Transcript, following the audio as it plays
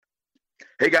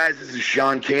Hey guys, this is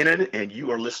Sean Kanan, and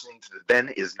you are listening to the Then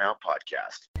Is Now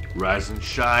podcast. Rise and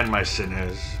shine, my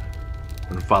sinners.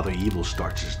 When Father Evil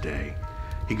starts his day,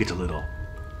 he gets a little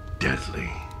deadly.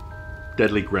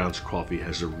 Deadly Grounds coffee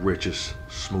has the richest,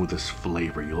 smoothest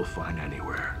flavor you'll find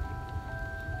anywhere.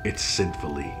 It's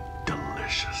sinfully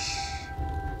delicious.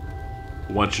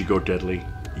 Once you go deadly,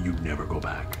 you never go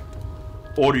back.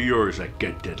 Order yours at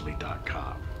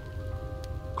getdeadly.com.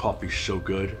 Coffee's so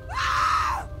good,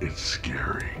 it's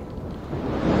scary.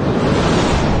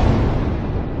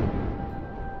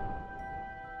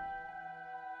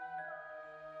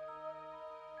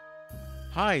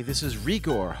 Hi, this is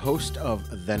Rigor, host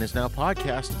of Then Is Now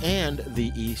podcast and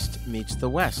The East Meets the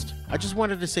West. I just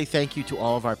wanted to say thank you to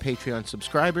all of our Patreon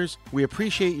subscribers. We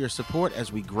appreciate your support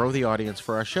as we grow the audience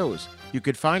for our shows. You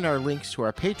could find our links to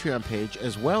our Patreon page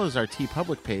as well as our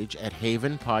TeePublic page at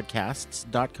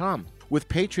havenpodcasts.com. With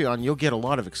Patreon, you'll get a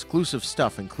lot of exclusive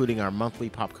stuff, including our monthly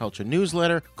pop culture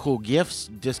newsletter, cool gifts,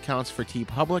 discounts for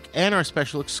TeePublic, and our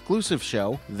special exclusive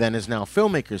show, Then Is Now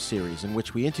Filmmakers series, in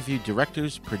which we interview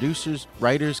directors, producers,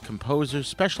 writers, composers,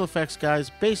 special effects guys,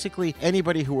 basically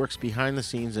anybody who works behind the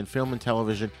scenes in film and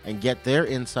television, and get their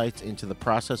insights into the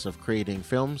process of creating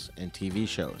films and TV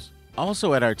shows.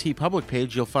 Also at our TeePublic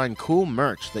page, you'll find cool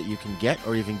merch that you can get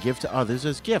or even give to others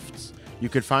as gifts. You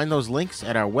can find those links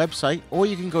at our website, or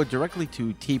you can go directly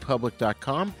to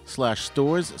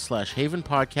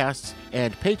teepublic.com/stores/havenpodcasts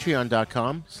and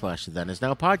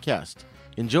patreon.com/thenisnowpodcast.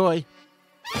 Enjoy!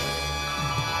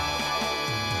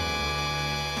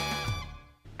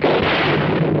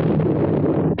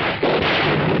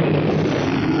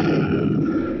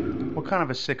 What kind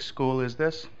of a sick school is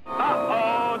this?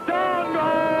 Uh-oh,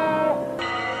 Dongo!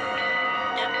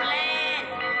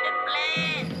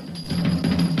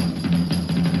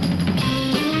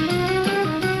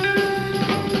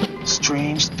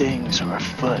 Strange things are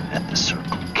afoot at the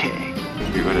Circle K.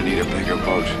 You're gonna need a bigger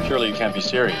boat. Surely you can't be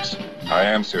serious. I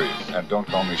am serious, and don't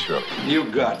call me Shirley. You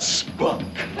got spunk.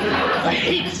 I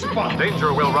hate spunk.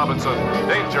 Danger, Will Robinson.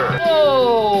 Danger.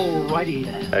 Oh, righty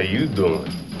then. How you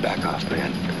doing? Back off,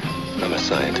 man. I'm a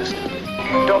scientist.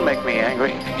 Don't make me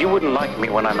angry. You wouldn't like me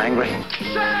when I'm angry. Say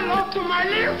hello to my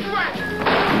little friend.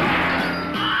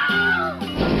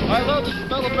 I love the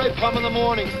smell of napalm in the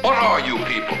morning. What are you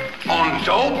people? On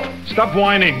dope? Stop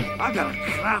whining. I got a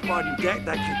crap on deck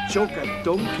that could choke a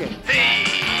donkey.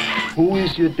 Who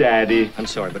is your daddy? I'm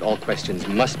sorry, but all questions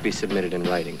must be submitted in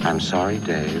writing. I'm sorry,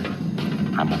 Dave.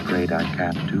 I'm afraid I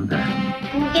can't do that.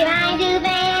 Can I do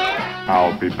that?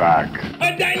 I'll be back.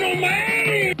 A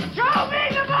dynamite! Show me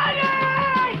the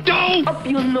money! Don't! Up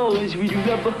your nose will you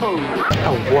rub a hole.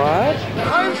 A what?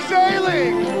 I'm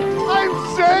sailing! I'm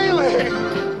sailing!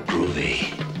 Groovy.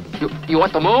 You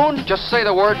want the moon? Just say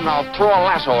the word and I'll throw a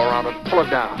lasso around it and pull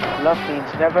it down. Love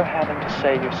means never having to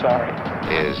say you're sorry.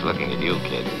 Is looking at you,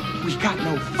 kid. We got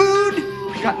no food,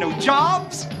 we got no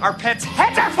jobs, our pets'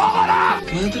 heads are falling off!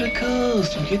 Come to the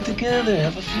coast and get together,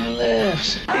 have a few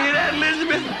laughs. Hear that,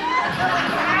 Elizabeth?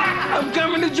 I'm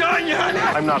coming to join you, honey!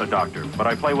 I'm not a doctor, but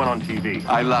I play one on TV.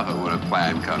 I love it when a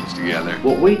plan comes together.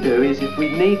 What we do is if we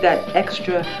need that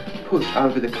extra push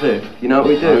over the cliff, you know what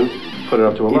we do? Put it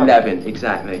up to 11. 11,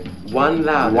 exactly. One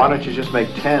louder. Why don't you just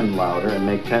make 10 louder and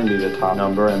make 10 be the top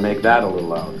number and make that a little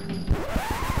louder?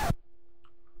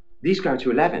 These go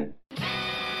to 11.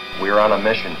 We're on a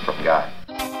mission from God.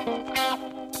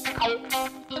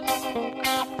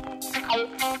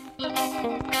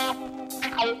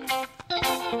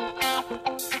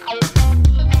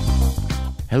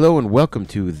 Hello and welcome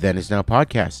to Then Is Now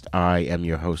podcast. I am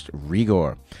your host,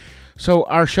 Rigor. So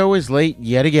our show is late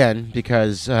yet again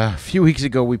because a few weeks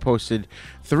ago we posted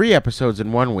 3 episodes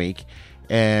in 1 week,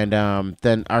 and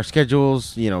then our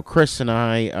schedules, Chris and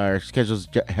our schedules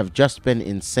have just been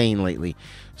insane lately.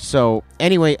 So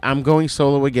anyway, I'm going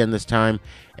solo again this time,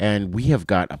 and we have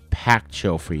got a packed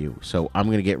show for you, so I'm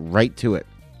going to get right to it.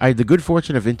 I had the good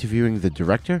fortune of interviewing the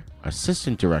director,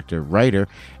 assistant director, writer,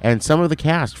 and some of the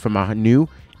cast from a new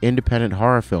independent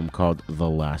horror film called The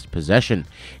Last Possession.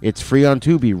 It's free on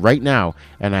Tubi right now,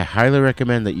 and I highly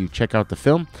recommend that you check out the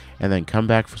film and then come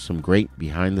back for some great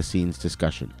behind-the-scenes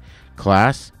discussion.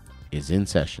 Class is in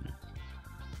session.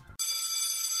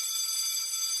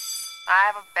 I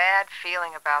have a bad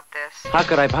feeling about this. How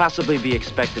could I possibly be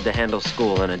expected to handle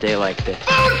school on a day like this?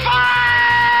 Food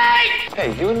fight!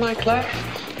 Hey, you in my class?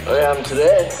 I am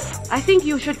today. I think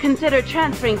you should consider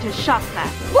transferring to shop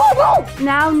class. Woo!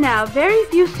 Now, very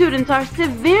few students are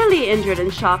severely injured in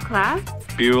shop class.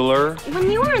 Bueller. When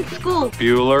you were in school,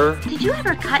 Bueller. did you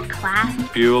ever cut class?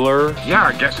 Bueller. Yeah,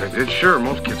 I guess I did. Sure,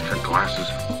 most kids cut classes.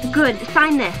 Good,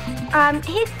 sign this.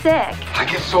 He's sick. I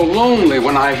get so lonely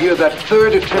when I hear that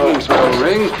third attendance bell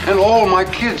ring and all my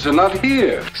kids are not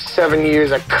here. 7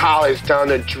 years of college down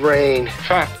the drain.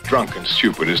 Fat, drunk, and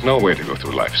stupid is no way to go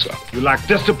through life, son. You lack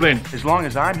discipline. As long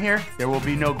as I'm here, there will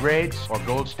be no grades or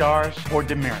gold stars or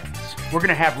demerits. We're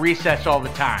gonna have recess all the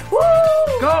time. Woo!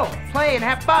 Go, play, and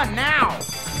have fun now.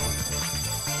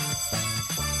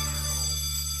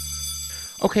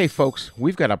 Okay, folks,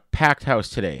 we've got a packed house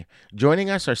today. Joining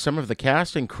us are some of the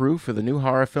cast and crew for the new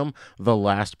horror film, The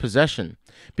Last Possession.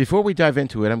 Before we dive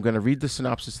into it, I'm going to read the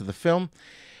synopsis of the film.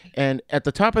 And at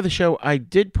the top of the show, I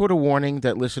did put a warning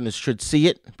that listeners should see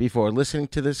it before listening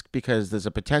to this because there's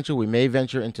a potential we may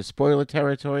venture into spoiler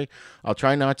territory. I'll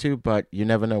try not to, but you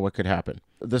never know what could happen.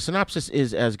 The synopsis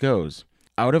is as goes.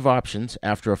 Out of options,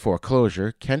 after a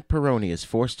foreclosure, Kent Peroni is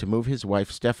forced to move his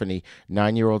wife Stephanie,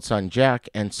 9-year-old son Jack,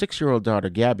 and 6-year-old daughter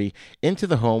Gabby into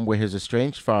the home where his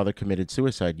estranged father committed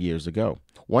suicide years ago.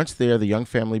 Once there, the young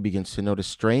family begins to notice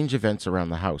strange events around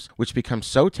the house, which become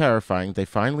so terrifying they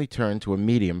finally turn to a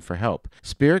medium for help.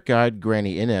 Spirit guide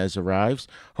Granny Inez arrives,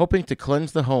 hoping to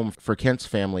cleanse the home for Kent's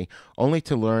family, only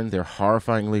to learn they're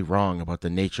horrifyingly wrong about the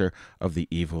nature of the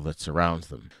evil that surrounds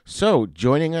them. So,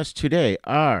 joining us today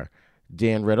are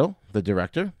Dan Riddle, the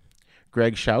director,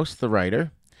 Greg Schaus, the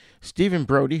writer, Stephen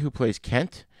Brody, who plays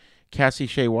Kent, Cassie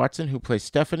Shea Watson, who plays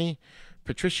Stephanie,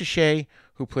 Patricia Shea,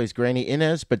 who plays Granny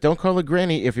Inez, but don't call her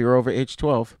Granny if you're over age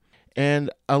 12, and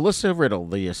Alyssa Riddle,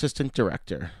 the assistant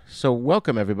director. So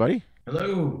welcome, everybody.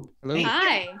 Hello. Hello. Hi.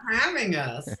 Thank you for having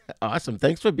us. Awesome.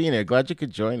 Thanks for being here. Glad you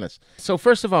could join us. So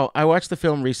first of all, I watched the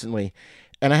film recently,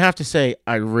 and I have to say,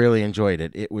 I really enjoyed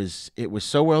it. It was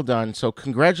so well done. So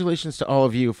congratulations to all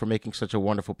of you for making such a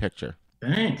wonderful picture.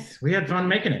 Thanks. We had fun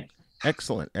making it.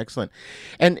 Excellent, excellent.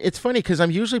 And it's funny because I'm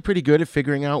usually pretty good at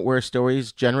figuring out where a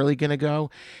story's generally going to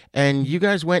go. And you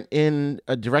guys went in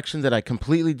a direction that I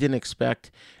completely didn't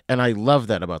expect. And I love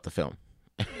that about the film.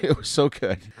 It was so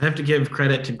good. I have to give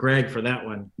credit to Greg for that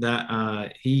one.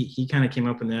 That he kind of came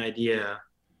up with the idea.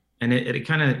 And it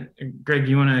kind of, Greg,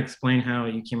 you want to explain how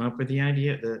you came up with the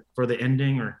idea for the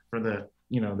ending or for the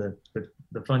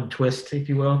fun twist, if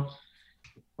you will?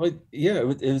 Well, yeah,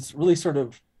 it was really sort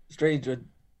of strange.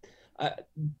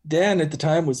 Dan at the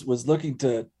time was looking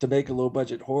to make a low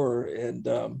budget horror, and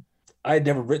I had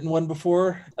never written one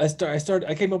before. I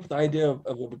came up with the idea of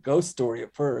a ghost story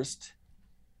at first,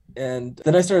 and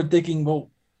then I started thinking, well,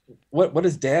 what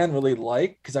is Dan really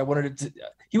like? Because I wanted it to.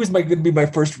 He was going to be my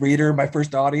first reader, my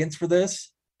first audience for this.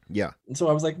 Yeah. And so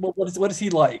I was like, well, what is he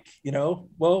like?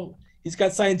 Well, he's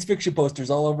got science fiction posters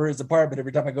all over his apartment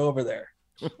every time I go over there.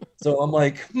 So I'm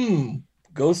like,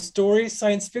 ghost story,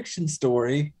 science fiction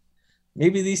story.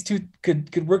 Maybe these two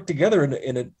could work together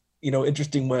in a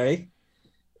interesting way.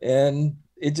 And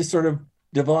it just sort of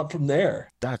developed from there.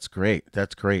 That's great.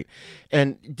 That's great.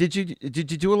 And did you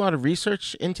do a lot of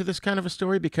research into this kind of a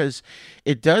story? Because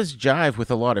it does jive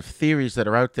with a lot of theories that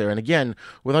are out there. And again,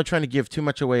 without trying to give too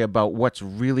much away about what's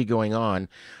really going on,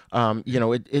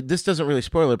 this doesn't really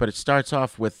spoil it, but it starts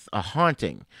off with a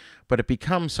haunting, but it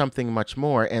becomes something much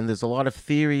more. And there's a lot of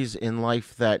theories in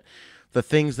life that the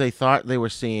things they thought they were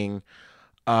seeing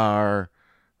they're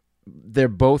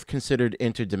both considered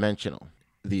interdimensional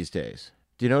these days.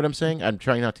 Do you know what I'm saying? I'm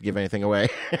trying not to give anything away.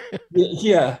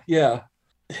 Yeah. I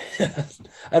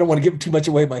don't want to give too much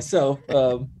away myself.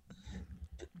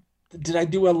 Did I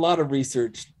do a lot of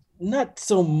research? Not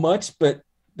so much, but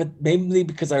mainly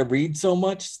because I read so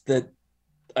much that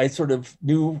I sort of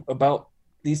knew about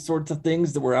these sorts of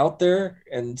things that were out there.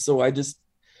 And so I just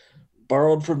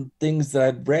borrowed from things that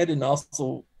I'd read and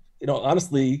also,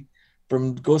 honestly,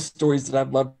 from ghost stories that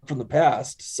I've loved from the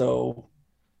past. So,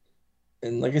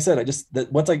 and like I said,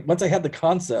 once I had the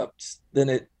concept, then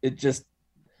it just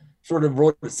sort of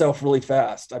wrote itself really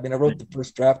fast. I mean, I wrote the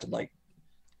first draft in like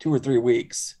 2 or 3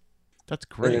 weeks. That's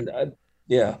great.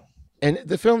 Yeah. And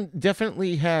the film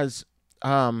definitely has,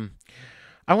 I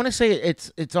want to say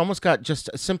it's almost got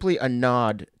just simply a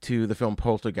nod to the film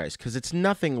Poltergeist, because it's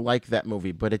nothing like that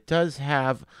movie, but it does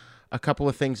have a couple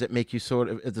of things that make you sort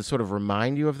of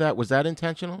remind you of that. Was that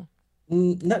intentional?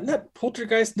 Not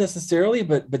Poltergeist necessarily,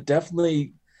 but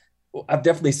definitely, I've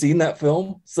definitely seen that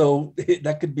film, so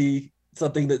that could be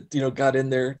something that got in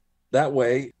there that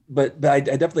way. But I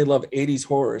definitely love 80s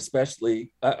horror,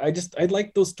 especially. I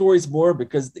like those stories more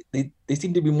because they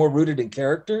seem to be more rooted in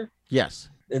character. Yes,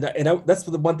 and that's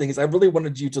the one thing is I really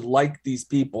wanted you to like these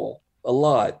people a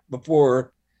lot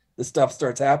before the stuff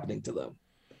starts happening to them.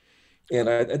 And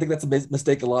I think that's a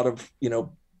mistake a lot of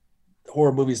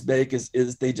horror movies make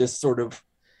is they just sort of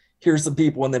here's some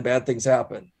people and then bad things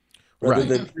happen rather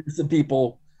than here's some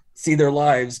people, see their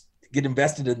lives get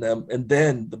invested in them, and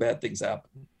then the bad things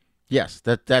happen. Yes,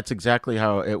 that's exactly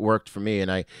how it worked for me,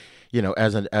 and I,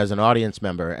 as an audience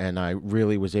member, and I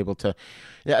really was able to.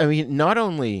 I mean, not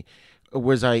only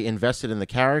was I invested in the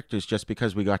characters just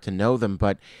because we got to know them,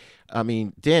 but I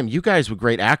mean, damn, you guys were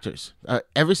great actors,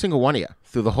 every single one of you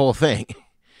through the whole thing.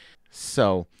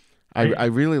 So, I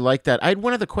really like that. I had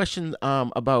one other question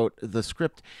about the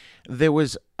script. There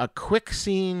was a quick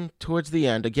scene towards the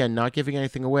end, again, not giving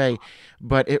anything away,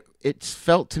 but it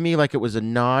felt to me like it was a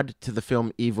nod to the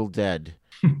film Evil Dead.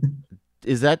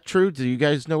 Is that true? Do you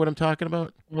guys know what I'm talking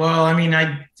about? Well, I mean,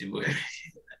 I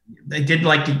did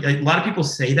like a lot of people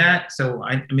say that, so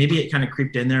maybe it kind of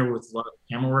creeped in there with a lot of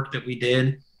camera work that we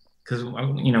did, because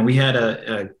we had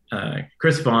a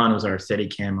Chris Vaughn was our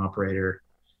Steadicam operator,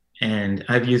 and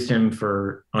I've used him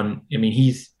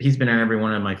he's been in every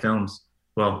one of my films.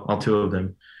 Well, all two of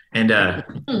them. And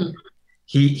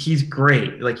he's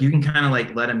great. Like, you can kind of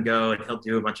like let him go and he'll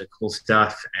do a bunch of cool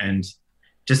stuff. And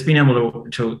just being able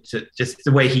to just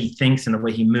the way he thinks and the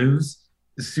way he moves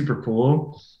is super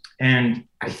cool. And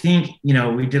I think,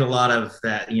 we did a lot of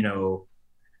that,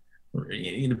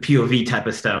 POV type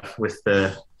of stuff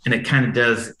and it kind of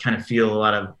does kind of feel a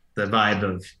lot of the vibe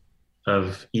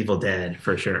of Evil Dead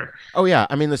for sure. Oh yeah,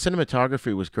 I mean the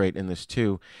cinematography was great in this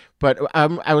too, but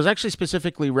I was actually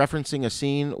specifically referencing a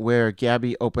scene where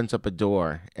Gabby opens up a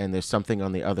door and there's something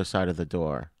on the other side of the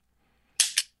door.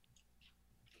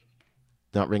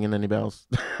 Not ringing any bells?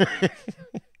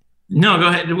 No, go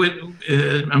ahead.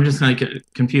 I'm just like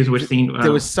confused which scene.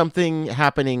 There was something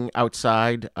happening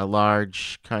outside, a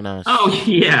large kind of. Oh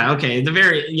yeah, okay. At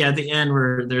the end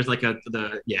where there's like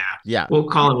yeah. We'll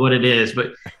call it what it is,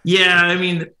 but yeah, I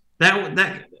mean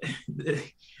that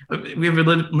we have a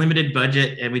limited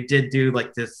budget, and we did do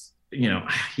like this.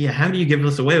 How do you give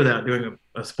this away without doing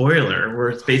a spoiler? Where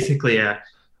it's basically a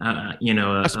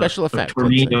special effect, a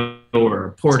tornado or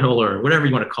a portal or whatever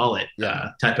you want to call it,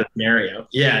 type of scenario.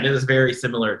 Yeah, and it was very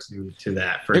similar to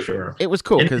that for sure. It was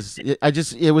cool because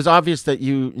it was obvious that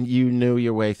you knew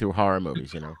your way through horror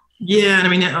movies, Yeah, and I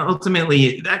mean,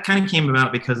 ultimately that kind of came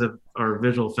about because of our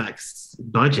visual effects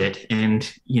budget,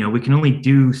 and we can only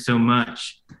do so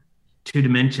much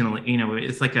two-dimensionally.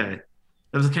 It's like that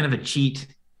was kind of a cheat.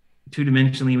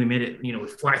 Two-dimensionally, we made it. We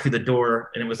fly through the door,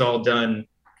 and it was all done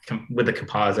with a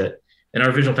composite, and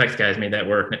our visual effects guys made that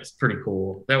work, and it was pretty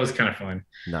cool. That was kind of fun.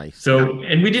 Nice. So,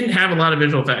 and we didn't have a lot of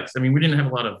visual effects. I mean, we didn't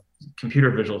have a lot of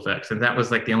computer visual effects, and that was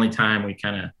like the only time we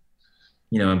kind of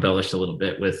embellished a little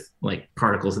bit with like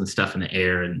particles and stuff in the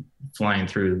air and flying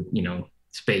through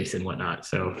space and whatnot.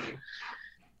 So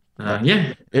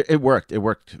yeah, it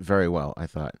worked very well, I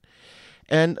thought.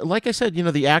 And like I said,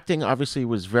 the acting obviously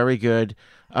was very good.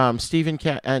 Stephen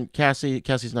and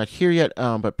Cassie's not here yet,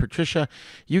 but Patricia,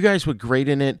 you guys were great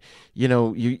in it.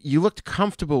 You looked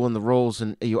comfortable in the roles,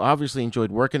 and you obviously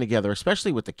enjoyed working together,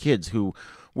 especially with the kids who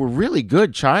were really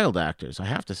good child actors, I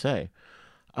have to say.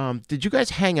 Did you guys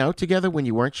hang out together when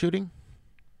you weren't shooting?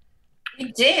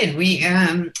 We did.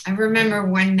 I remember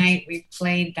one night we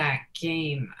played that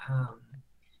game.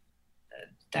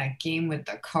 That game with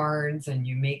the cards, and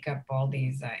you make up all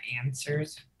these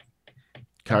answers.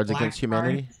 Cards Against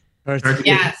Humanity?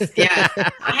 Yes.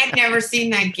 I had never seen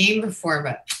that game before,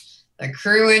 but the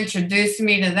crew introduced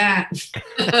me to that.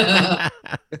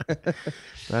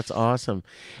 That's awesome.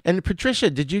 And Patricia,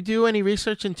 did you do any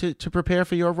research to prepare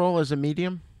for your role as a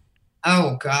medium?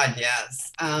 Oh, God,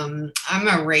 yes. I'm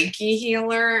a Reiki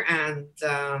healer and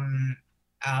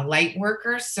light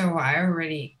worker, so I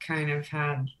already kind of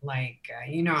had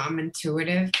I'm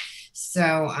intuitive,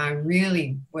 so I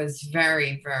really was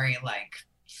very, very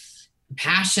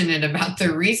passionate about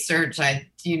the research. I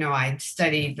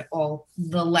studied all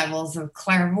the levels of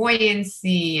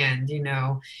clairvoyancy and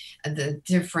the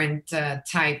different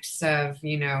types of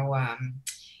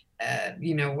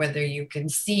whether you can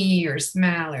see or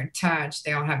smell or touch.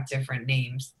 They all have different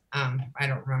names. I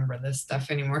don't remember this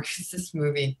stuff anymore because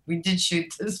we did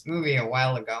shoot this movie a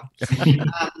while ago.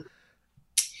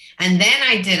 And then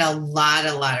I did a lot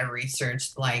of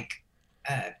research, like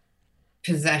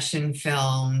possession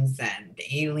films and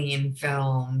alien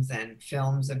films and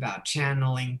films about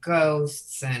channeling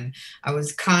ghosts. And I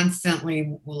was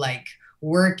constantly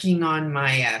working on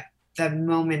my, the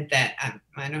moment that,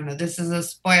 I don't know, this is a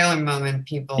spoiler moment,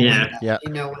 people. When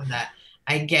that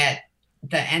I get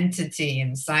the entity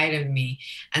inside of me.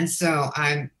 And so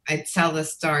I tell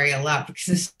this story a lot because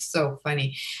it's so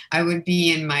funny. I would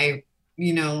be in my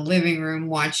living room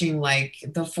watching like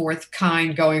The Fourth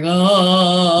Kind going,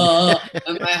 oh,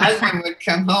 and my husband would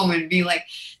come home and be like,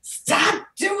 stop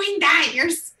doing that.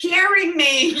 You're scaring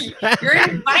me. You're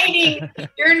inviting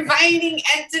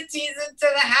entities into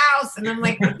the house. And I'm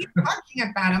like, what are you talking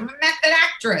about? I'm a method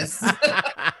actress.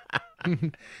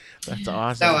 That's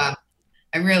awesome. So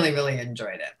I really, really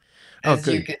enjoyed it. As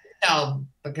good. You can tell,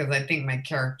 because I think my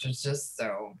character's just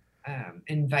so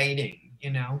inviting,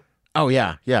 Oh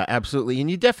yeah, absolutely. And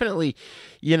you definitely,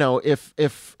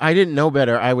 if I didn't know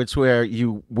better, I would swear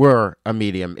you were a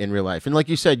medium in real life. And like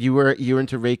you said, you're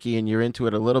into Reiki and you're into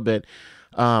it a little bit,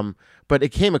 but it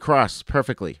came across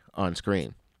perfectly on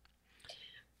screen.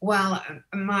 Well,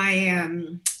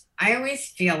 I always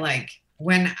feel like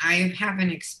when I have an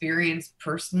experience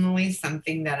personally,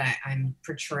 something that I'm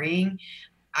portraying,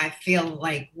 I feel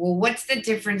like, well, what's the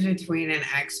difference between an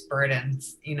expert and,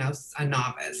 a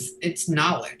novice? It's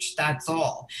knowledge. That's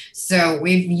all. So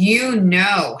if you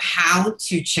know how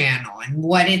to channel and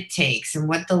what it takes and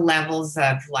what the levels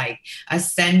of like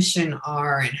ascension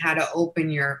are and how to open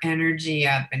your energy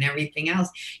up and everything else,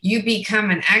 you become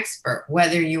an expert,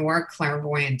 whether you are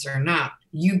clairvoyant or not.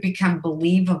 You become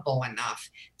believable enough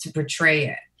to portray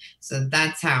it. So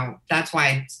that's why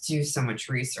I do so much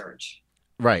research.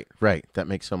 Right. That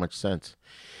makes so much sense.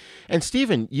 And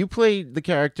Stephen, you played the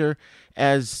character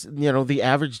as, the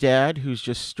average dad who's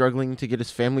just struggling to get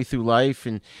his family through life,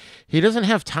 and he doesn't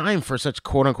have time for such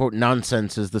quote-unquote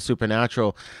nonsense as the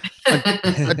supernatural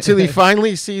until he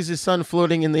finally sees his son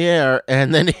floating in the air,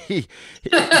 and then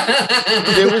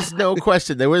there was no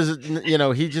question. There was,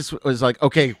 he just was like,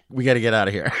 okay, we got to get out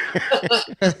of here.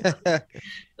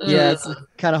 Yeah, it's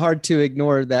kind of hard to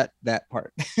ignore that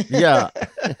part. Yeah.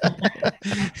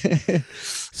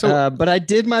 So, but I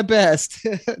did my best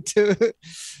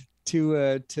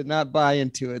to not buy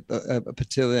into it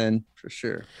until then, for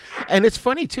sure. And it's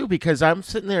funny too, because I'm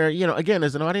sitting there, again,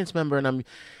 as an audience member, and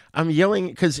I'm yelling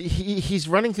because he's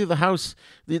running through the house.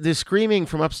 They're screaming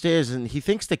from upstairs, and he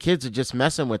thinks the kids are just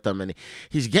messing with them, and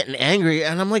he's getting angry.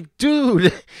 And I'm like,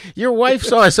 dude, your wife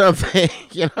saw something,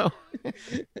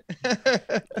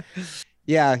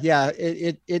 Yeah.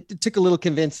 It took a little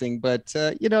convincing, but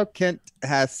Kent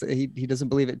he doesn't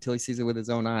believe it until he sees it with his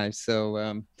own eyes.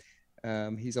 So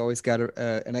he's always got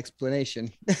an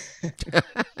explanation.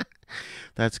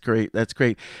 That's great.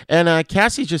 And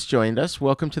Cassie just joined us.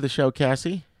 Welcome to the show,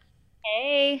 Cassie.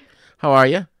 Hey. How are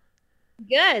you?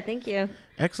 Good, thank you.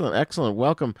 Excellent.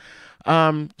 Welcome.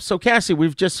 So Cassie,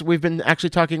 we've been actually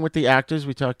talking with the actors.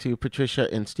 We talked to Patricia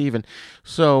and Stephen.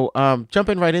 So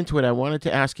jumping right into it, I wanted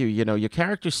to ask you, your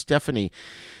character Stephanie,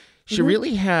 she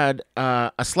really had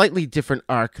a slightly different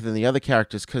arc than the other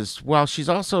characters, because while she's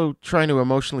also trying to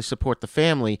emotionally support the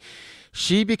family,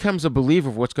 she becomes a believer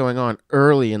of what's going on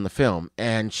early in the film,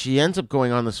 and she ends up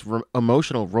going on this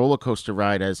emotional roller coaster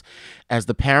ride as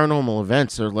the paranormal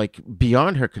events are like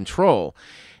beyond her control.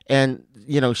 And,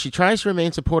 she tries to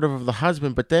remain supportive of the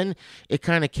husband, but then it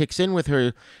kind of kicks in with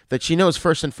her that she knows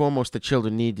first and foremost the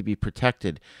children need to be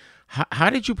protected. How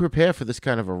did you prepare for this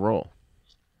kind of a role?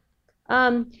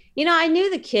 I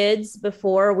knew the kids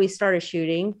before we started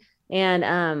shooting,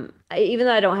 and even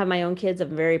though I don't have my own kids,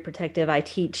 I'm very protective. I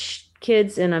teach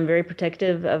kids, and I'm very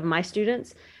protective of my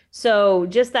students. So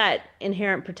just that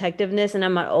inherent protectiveness, and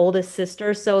I'm my oldest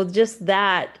sister, so just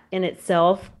that in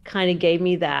itself kind of gave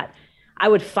me that. I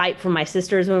would fight for my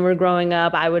sisters when we were growing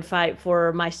up. I would fight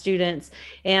for my students.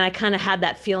 And I kind of had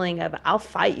that feeling of, I'll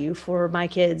fight you for my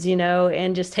kids,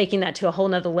 and just taking that to a whole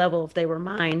nother level if they were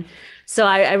mine. So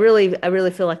I really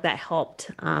feel like that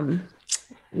helped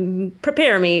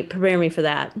prepare me for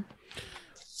that.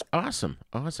 Awesome.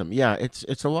 Yeah,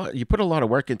 it's a lot. You put a lot of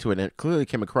work into it, and it clearly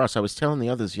came across. I was telling the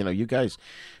others, you guys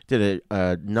did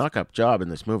a knock-up job in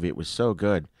this movie. It was so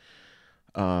good.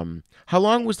 How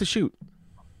long was the shoot?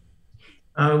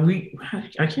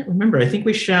 I can't remember. I think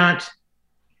we shot.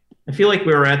 I feel like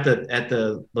we were at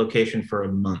the location for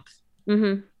a month,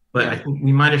 but I think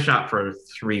we might have shot for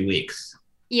 3 weeks.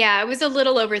 Yeah, it was a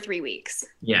little over 3 weeks.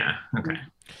 Yeah. Okay.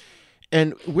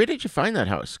 And where did you find that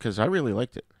house? Because I really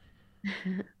liked it.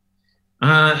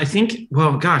 I think.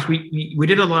 Well, gosh, we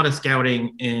did a lot of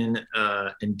scouting in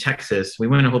Texas. We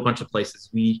went a whole bunch of places.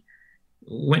 We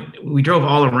drove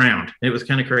all around. It was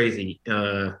kind of crazy.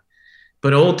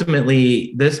 But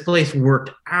ultimately, this place worked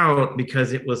out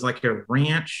because it was like a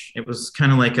ranch. It was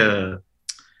kind of like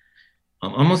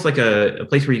almost like a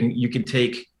place where you could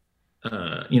take,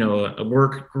 a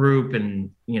work group, and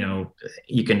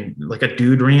you can, like a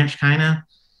dude ranch kind of,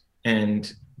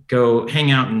 and go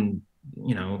hang out and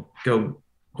go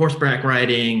horseback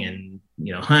riding and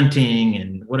hunting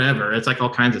and whatever. It's like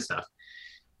all kinds of stuff.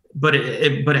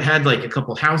 it had like a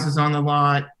couple houses on the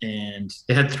lot, and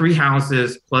it had 3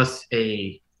 houses plus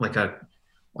a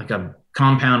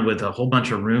compound with a whole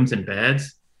bunch of rooms and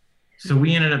beds. So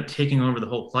we ended up taking over the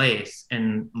whole place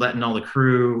and letting all the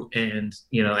crew and,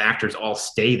 you know, actors all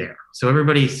stay there. So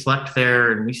everybody slept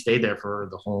there and we stayed there for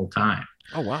the whole time.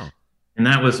 Oh, wow. And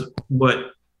that was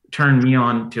what turned me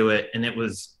on to it. And it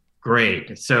was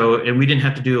great. So, and we didn't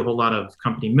have to do a whole lot of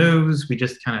company moves. We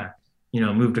just kind of, you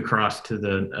know, moved across to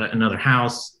another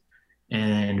house,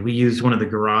 and we used one of the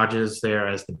garages there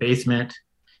as the basement.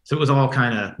 So it was all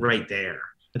kind of right there.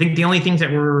 I think the only things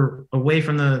that were away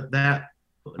from that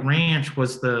ranch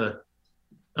was the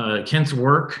Kent's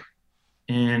work,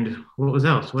 and what was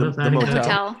else? What else? The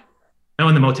motel. Oh,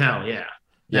 and the motel. Yeah,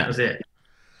 that was it.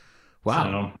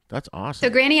 Wow, that's awesome. So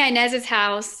Granny Inez's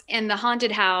house and the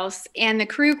haunted house and the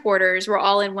crew quarters were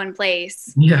all in one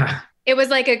place. Yeah. It was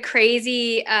like a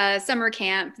crazy summer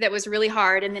camp that was really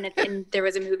hard, and then at the end there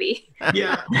was a movie.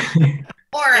 Yeah.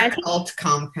 Or a cult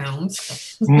compound.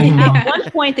 At one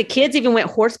point, the kids even went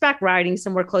horseback riding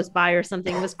somewhere close by or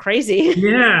something. It was crazy.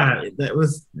 Yeah,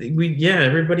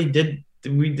 everybody did.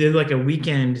 We did like a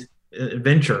weekend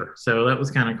adventure, so that was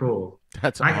kind of cool.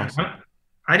 That's awesome.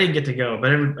 I didn't get to go,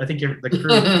 but I think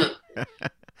the crew.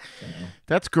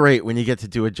 That's great when you get to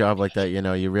do a job like that. You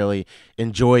know, you really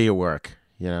enjoy your work.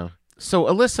 You know. So,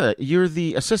 Alyssa, you're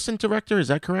the assistant director, is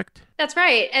that correct? That's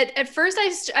right. At first,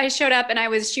 I showed up and I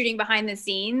was shooting behind the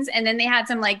scenes, and then they had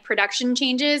some like production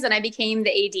changes, and I became the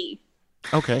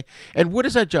AD. Okay. And what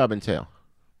does that job entail?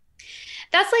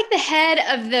 That's like the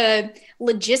head of the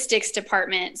logistics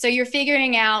department. So you're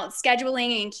figuring out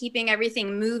scheduling and keeping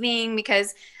everything moving,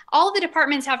 because all the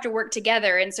departments have to work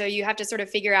together. And so you have to sort of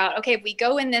figure out, okay, if we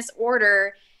go in this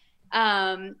order,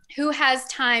 who has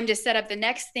time to set up the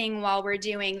next thing while we're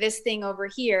doing this thing over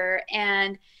here.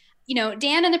 And, you know,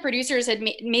 Dan and the producers had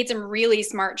made some really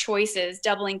smart choices,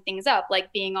 doubling things up,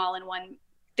 like being all in one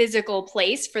physical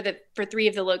place for 3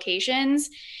 of the locations,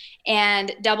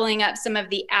 and doubling up some of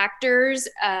the actors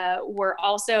were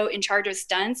also in charge of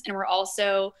stunts, and were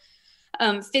also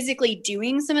physically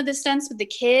doing some of the stunts with the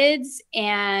kids.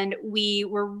 And we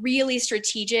were really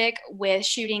strategic with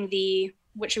shooting the,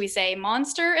 what should we say,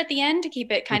 monster at the end to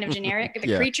keep it kind of generic,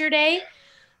 the creature day,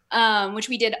 which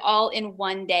we did all in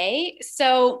one day.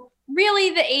 So really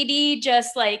the AD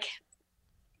just like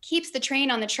keeps the train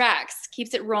on the tracks,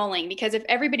 keeps it rolling, because if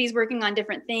everybody's working on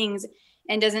different things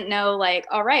and doesn't know like,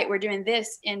 all right, we're doing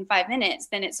this in 5 minutes,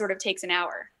 then it sort of takes an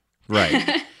hour.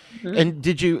 Right. And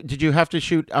did you have to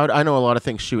shoot out? I know a lot of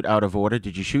things shoot out of order.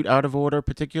 Did you shoot out of order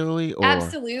particularly? Or?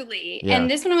 Absolutely. Yeah. And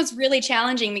this one was really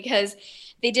challenging because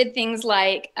they did things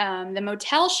like the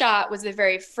motel shot was the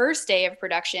very first day of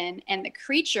production, and the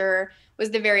creature was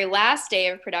the very last day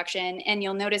of production. And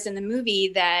you'll notice in the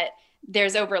movie that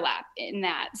there's overlap in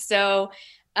that. So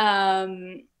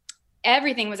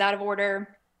everything was out of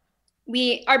order.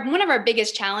 One of our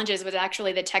biggest challenges was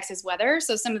actually the Texas weather.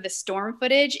 So some of the storm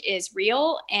footage is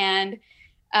real, and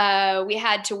we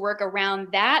had to work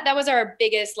around that. That was our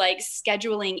biggest like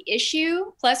scheduling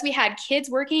issue. Plus we had kids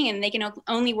working, and they can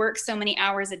only work so many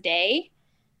hours a day.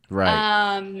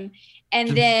 Right.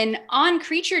 And then on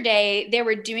Creature Day, they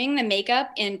were doing the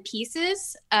makeup in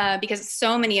pieces because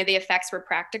so many of the effects were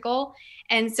practical.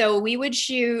 And so we would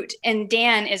shoot, and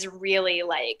Dan is really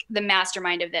like the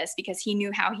mastermind of this because he knew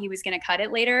how he was going to cut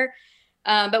it later.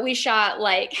 But we shot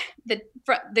like the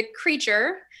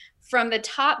creature from the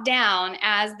top down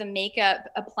as the makeup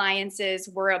appliances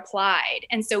were applied.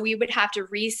 And so we would have to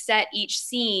reset each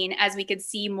scene as we could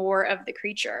see more of the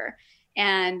creature.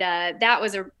 And that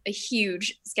was a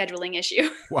huge scheduling issue.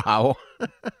 Wow.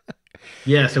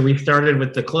 Yeah, so we started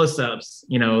with the close-ups,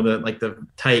 you know, the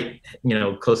tight, you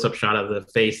know, close-up shot of the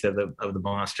face of the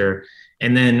monster,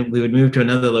 and then we would move to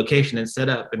another location and set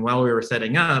up. And while we were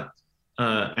setting up,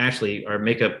 Ashley, our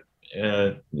makeup,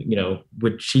 you know,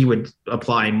 she would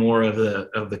apply more of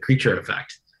the creature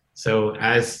effect. So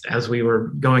as we were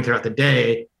going throughout the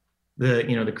day,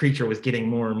 the creature was getting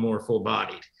more and more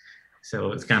full-bodied.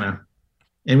 So it's kind of.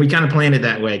 And we kind of planned it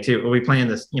that way too. We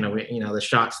planned this, the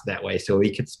shots that way, so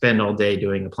we could spend all day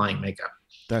applying makeup.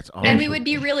 That's awesome. And we would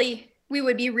be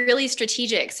really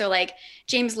strategic. So like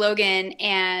James Logan,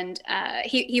 and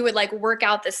he would like work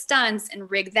out the stunts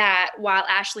and rig that, while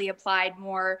Ashley applied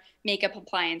more makeup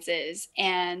appliances.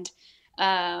 And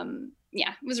it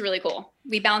was really cool.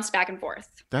 We bounced back and forth.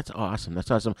 That's awesome.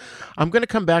 I'm going to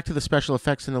come back to the special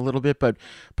effects in a little bit, but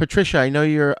Patricia, I know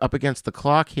you're up against the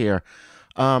clock here.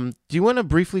 Do you want to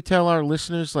briefly tell our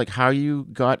listeners like how you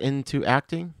got into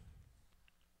acting?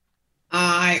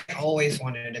 I always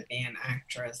wanted to be an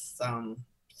actress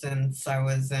since I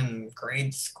was in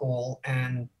grade school,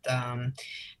 and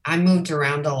I moved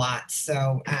around a lot.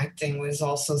 So acting was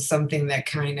also something that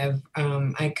kind of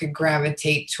I could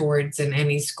gravitate towards in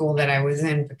any school that I was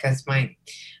in, because my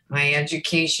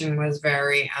education was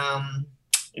very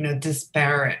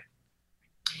disparate.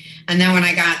 And then when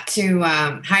I got to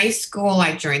high school,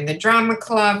 I joined the drama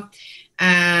club,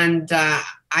 and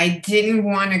I didn't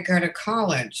want to go to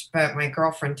college, but my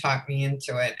girlfriend talked me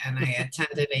into it, and I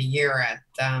attended a year at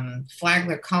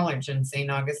Flagler College in St.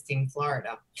 Augustine,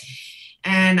 Florida.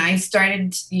 And I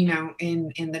started,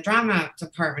 in the drama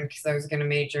department because I was going to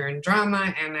major in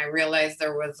drama, and I realized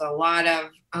there was a lot of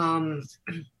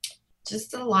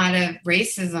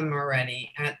racism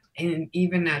already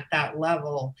even at that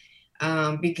level.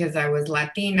 Because I was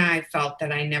Latina, I felt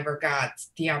that I never got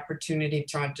the opportunity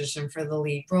to audition for the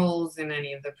lead roles in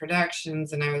any of the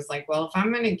productions. And I was like, well, if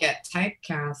I'm going to get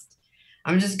typecast,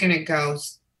 I'm just going to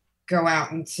go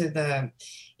out into the,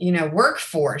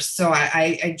 workforce. So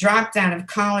I dropped out of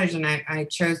college, and I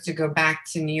chose to go back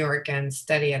to New York and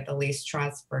study at the Lee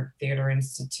Strasberg Theater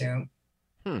Institute.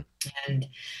 And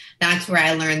that's where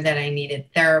I learned that I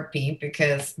needed therapy,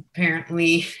 because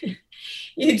apparently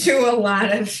you do a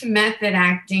lot of method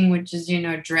acting, which is,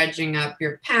 dredging up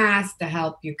your past to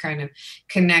help you kind of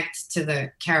connect to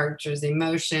the character's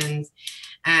emotions.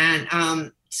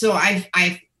 And so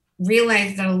I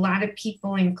realized that a lot of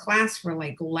people in class were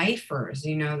like lifers.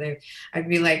 I'd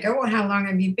be like, oh, well, how long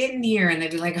have you been here? And they'd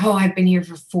be like, oh, I've been here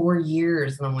for 4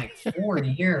 years. And I'm like, 4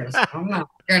 years? I'm not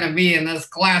going to be in this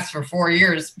class for 4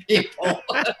 years, people.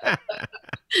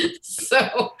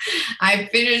 So I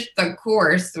finished the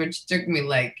course, which took me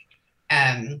like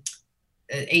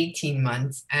 18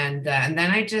 months. And then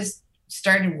I just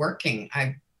started working.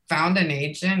 I found an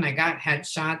agent. I got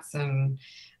headshots, and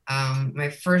my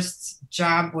first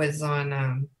job was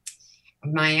on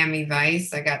Miami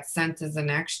Vice. I got sent as an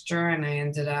extra, and I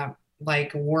ended up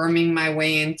like worming my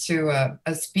way into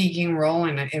a speaking role,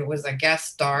 and it was a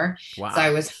guest star. Wow. So I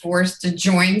was forced to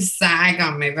join SAG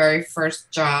on my very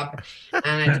first job, and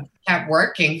I just kept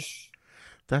working.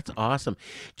 That's awesome.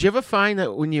 Do you ever find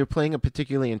that when you're playing a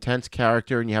particularly intense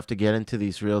character and you have to get into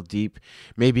these real deep,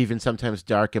 maybe even sometimes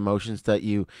dark emotions, that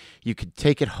you could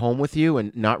take it home with you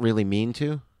and not really mean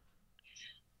to?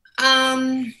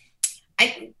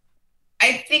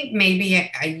 I think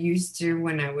maybe I used to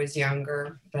when I was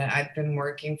younger, but I've been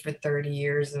working for 30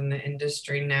 years in the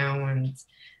industry now, and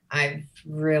I've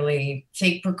really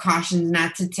take precautions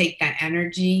not to take that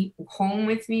energy home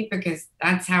with me, because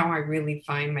that's how I really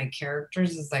find my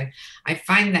characters. Is I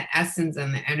find the essence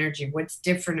and the energy. What's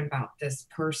different about this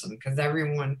person? Because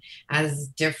everyone has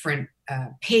different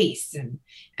pace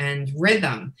and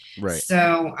rhythm. Right.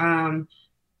 So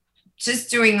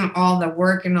just doing all the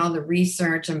work and all the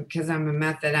research, and because I'm a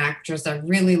method actress, I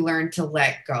really learned to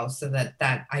let go so that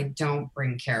I don't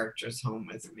bring characters home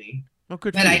with me. Oh,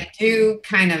 good. But I do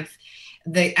kind of,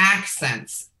 the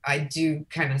accents, I do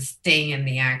kind of stay in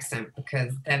the accent,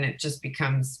 because then it just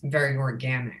becomes very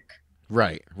organic.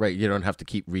 Right. You don't have to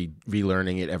keep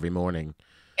relearning it every morning.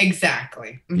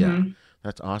 Exactly. Mm-hmm. Yeah,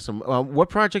 that's awesome. What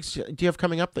projects do you have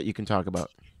coming up that you can talk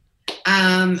about?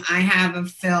 I have a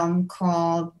film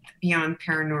called Beyond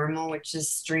Paranormal, which is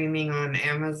streaming on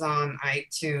Amazon,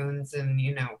 iTunes, and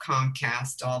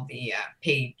Comcast, all the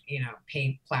paid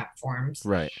platforms.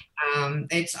 Right.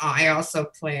 I also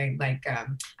play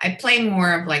I play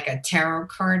more of like a tarot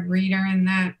card reader in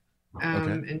that.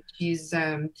 Okay. And she's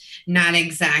not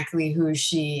exactly who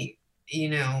she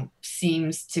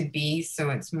seems to be,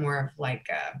 so it's more of like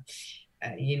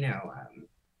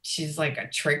she's like a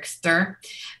trickster.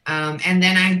 And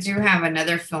then I do have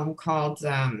another film called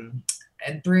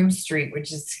Broom Street,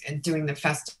 which is doing the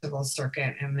festival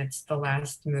circuit. And it's the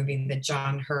last movie that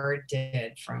John Hurd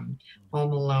did from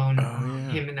Home Alone. Oh, yeah.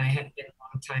 Him and I had been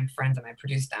longtime friends, and I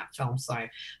produced that film. So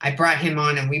I brought him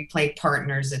on, and we played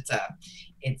partners. It's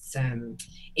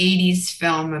 80s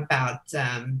film about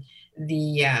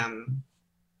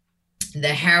the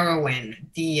heroin,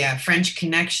 the French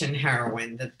Connection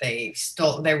heroin that they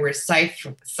stole. They were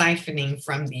siphoning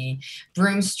from the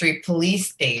Broom Street police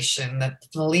station, that the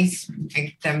police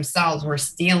themselves were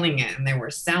stealing it, and they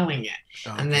were selling it.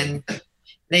 Okay. And then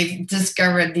they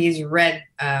discovered these red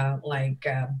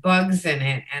bugs in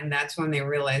it, and that's when they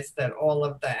realized that all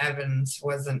of the evidence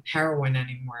wasn't heroin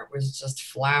anymore. It was just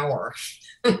flour.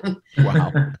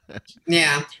 Wow.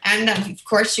 Yeah. And of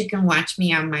course you can watch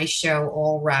me on my show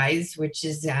All Rise, which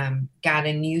is got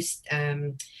a new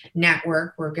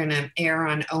network. We're going to air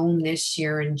on OWN this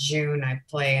year in June. I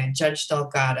play Judge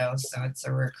Delgado, so it's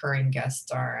a recurring guest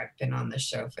star. I've been on the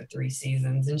show for 3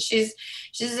 seasons, and she's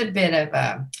a bit of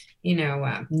a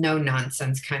no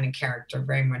nonsense kind of character,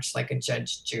 very much like a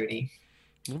Judge Judy.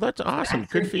 Well, that's awesome.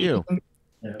 Good for you.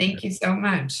 Thank you so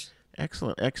much.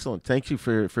 Excellent. Thank you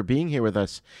for being here with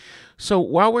us. So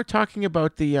while we're talking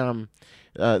about the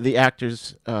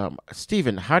actors,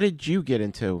 Stephen, how did you get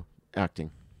into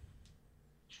acting?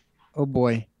 Oh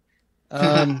boy.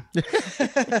 I'll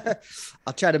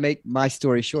try to make my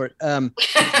story short.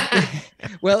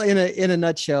 Well, in a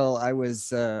nutshell, I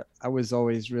was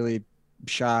always really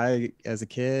shy as a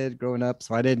kid growing up,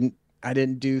 so I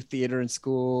didn't do theater in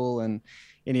school and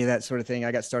any of that sort of thing.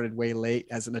 I got started way late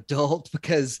as an adult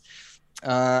because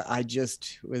I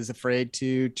just was afraid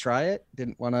to try it.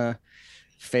 Didn't want to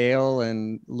fail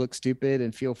and look stupid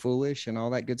and feel foolish and all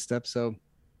that good stuff. So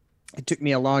it took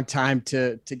me a long time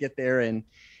to get there, and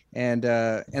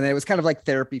it was kind of like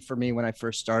therapy for me when I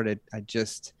first started. I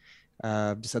just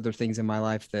other things in my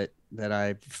life that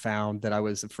I found that I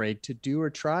was afraid to do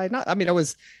or try.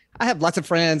 I have lots of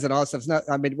friends and all that stuff. It's not,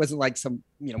 it wasn't like some,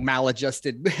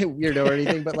 maladjusted weirdo or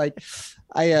anything, but like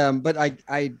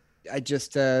I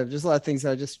just there's a lot of things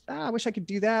that I wish I could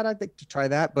do that. I'd like to try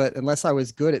that, but unless I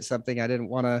was good at something, I didn't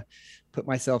want to put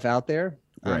myself out there.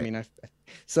 Right.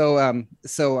 So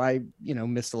I,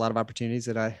 missed a lot of opportunities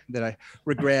that I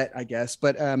regret, I guess.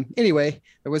 But anyway,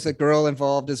 there was a girl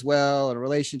involved as well, and a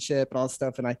relationship and all that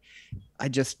stuff. And I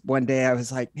just, one day I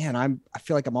was like, man, I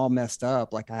feel like I'm all messed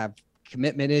up. Like I have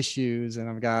commitment issues and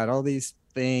I've got all these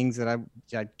things that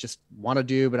I just want to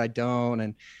do, but I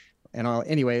don't. And all,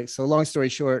 anyway, so long story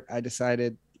short, I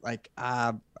decided like,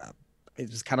 it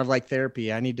was kind of like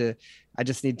therapy. I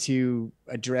just need to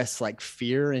address like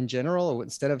fear in general.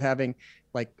 Instead of having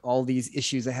like all these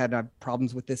issues I had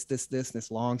problems with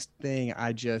this long thing,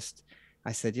 I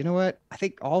said, you know what? I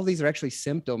think all of these are actually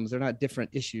symptoms. They're not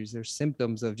different issues. They're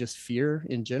symptoms of just fear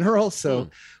in general. So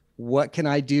what can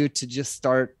I do to just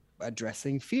start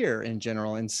addressing fear in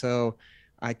general? And so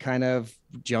I kind of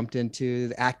jumped into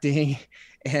the acting,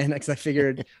 and because I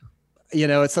figured,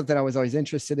 it's something I was always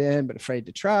interested in, but afraid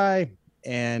to try.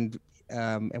 And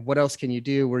what else can you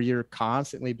do where you're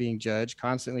constantly being judged,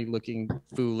 constantly looking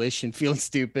foolish and feeling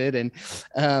stupid and,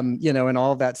 and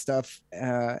all of that stuff.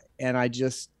 And I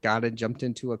just jumped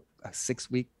into a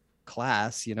 6-week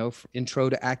class, for intro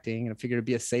to acting, and I figured it'd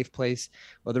be a safe place,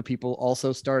 other people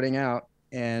also starting out.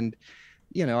 And,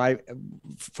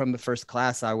 from the first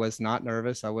class, I was not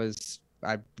nervous.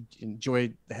 I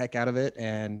enjoyed the heck out of it.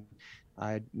 And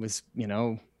I was,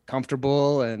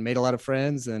 comfortable and made a lot of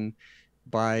friends. And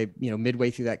by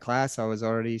midway through that class, I was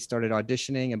already started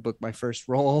auditioning and booked my first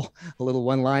role, a little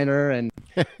one-liner, and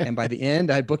by the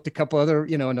end I booked a couple other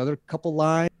another couple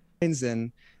lines,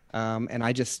 and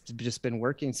I just been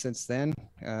working since then.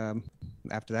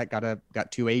 After that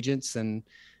got 2 agents, and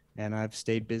I've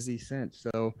stayed busy since.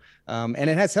 So and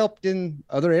it has helped in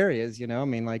other areas,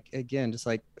 like again, just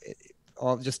like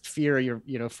all just fear,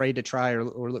 you're afraid to try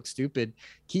or look stupid,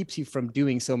 keeps you from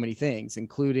doing so many things,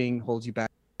 including holds you back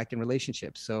in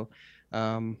relationships. So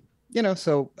I've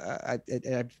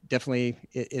definitely,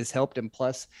 it has helped, and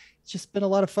plus it's just been a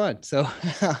lot of fun, so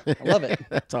I love it.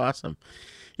 That's awesome.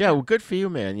 Yeah, well, good for you,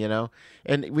 man.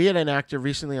 And we had an actor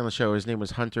recently on the show. His name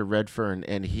was Hunter Redfern,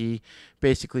 and he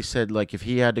basically said, like, if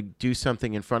he had to do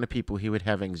something in front of people, he would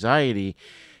have anxiety,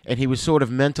 and he was sort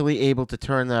of mentally able to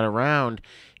turn that around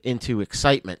into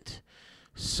excitement.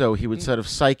 So he would sort of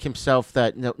psych himself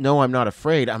that, no, I'm not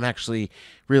afraid. I'm actually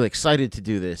really excited to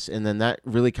do this. And then that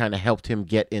really kind of helped him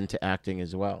get into acting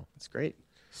as well. That's great.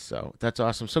 So that's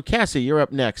awesome. So Cassie, you're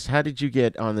up next. How did you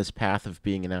get on this path of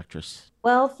being an actress?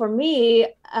 Well, for me,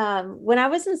 when I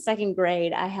was in 2nd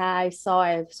grade, I saw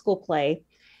a school play,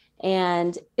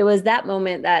 and it was that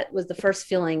moment that was the first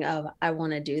feeling of, I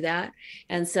want to do that.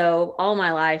 And so all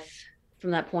my life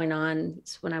from that point on,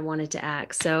 it's when I wanted to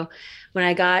act. So when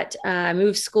I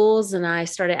moved schools, and I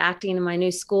started acting in my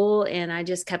new school, and I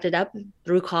just kept it up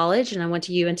through college. And I went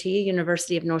to UNT,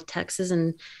 University of North Texas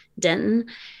in Denton.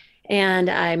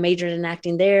 And I majored in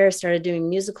acting there, started doing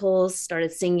musicals,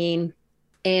 started singing.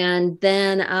 And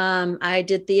then I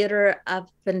did theater up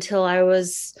until I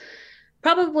was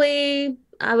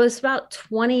about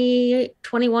 20,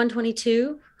 21,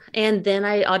 22. And then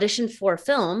I auditioned for a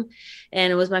film,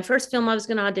 and it was my first film I was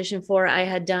going to audition for. I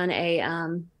had done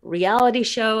a reality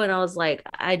show, and I was like,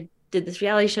 I did this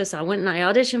reality show. So I went and I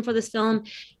auditioned for this film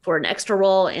for an extra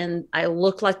role, and I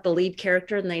looked like the lead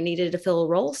character, and they needed to fill a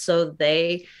role. So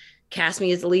they cast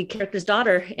me as the lead character's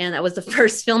daughter. And that was the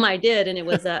first film I did. And it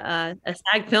was a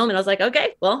SAG film. And I was like,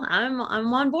 okay, well, I'm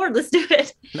on board. Let's do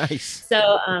it. Nice.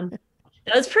 So,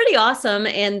 that was pretty awesome.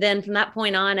 And then from that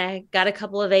point on, I got a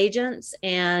couple of agents,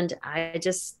 and I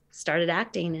just started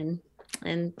acting, and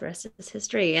and the rest is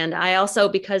history. And I also,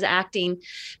 because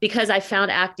I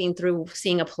found acting through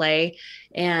seeing a play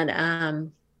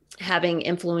and having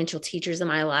influential teachers in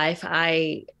my life,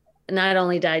 I not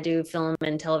only did I do film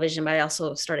and television, but I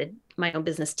also started my own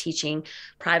business teaching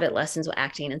private lessons with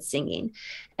acting and singing.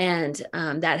 And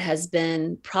that has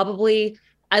been probably,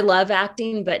 I love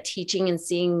acting, but teaching and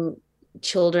seeing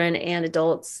children and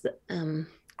adults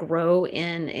grow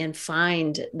and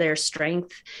find their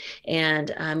strength and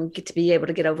get to be able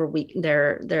to get over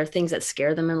there are things that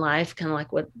scare them in life, kind of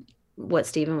like what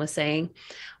Stephen was saying,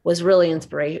 was really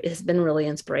has been really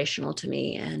inspirational to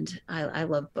me. And I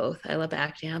love both. I love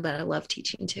acting, but I love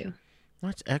teaching too.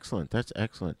 That's excellent. That's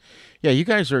excellent. Yeah, you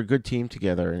guys are a good team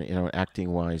together, you know,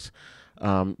 acting wise.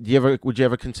 Would you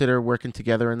ever consider working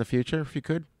together in the future if you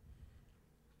could?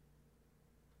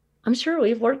 I'm sure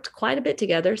we've worked quite a bit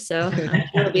together, so I'm sure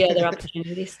there'll be other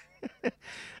opportunities.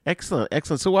 Excellent,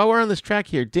 excellent. So while we're on this track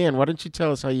here, Dan, why don't you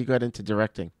tell us how you got into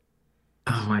directing?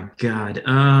 Oh my God.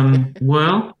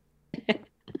 Well,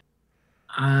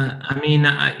 I mean,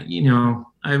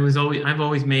 I've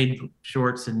always made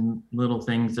shorts and little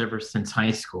things ever since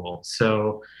high school.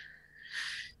 So,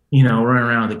 you know, running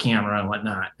around with the camera and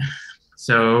whatnot.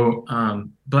 So,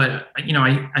 but you know,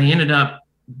 I ended up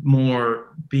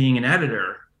more being an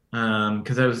editor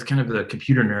because I was kind of the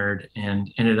computer nerd and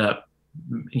ended up,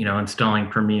 you know, installing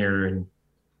Premiere and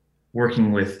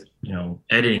working with, you know,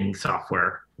 editing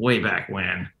software way back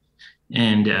when.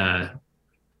 And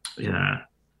yeah,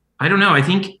 I don't know. I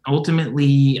think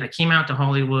ultimately I came out to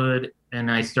Hollywood and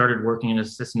I started working as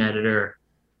assistant editor.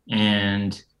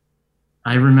 And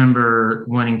I remember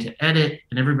wanting to edit,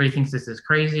 and everybody thinks this is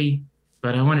crazy,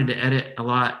 but I wanted to edit a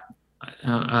lot,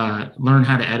 learn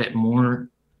how to edit more,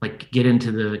 like get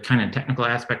into the kind of technical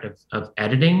aspect of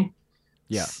editing.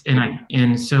 Yeah.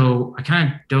 And so I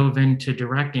kind of dove into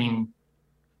directing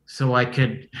so I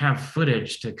could have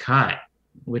footage to cut,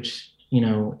 which, you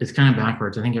know, is kind of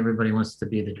backwards. I think everybody wants to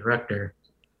be the director.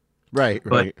 Right.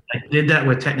 But I did that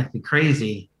with Technically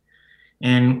Crazy.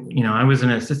 And, you know, I was an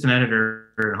assistant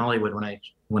editor in Hollywood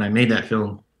when I made that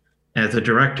film as a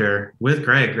director with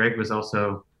Greg. Greg was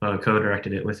also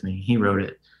co-directed it with me. He wrote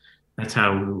it. That's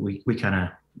how we've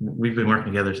been working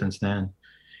together since then.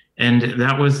 And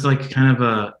that was like kind of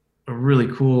a really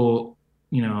cool,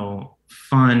 you know,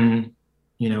 fun,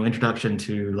 you know, introduction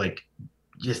to like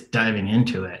just diving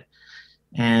into it.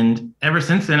 And ever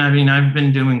since then, I mean, I've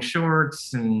been doing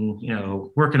shorts and, you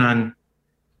know, working on,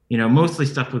 you know, mostly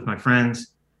stuff with my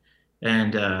friends.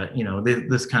 And, you know,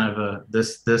 this kind of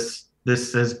this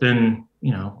has been,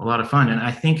 you know, a lot of fun. And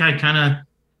I think I kind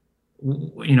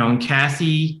of, you know, and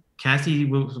Cassie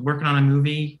was working on a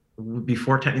movie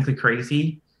before Technically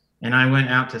Crazy. And I went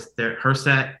out to her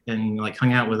set and like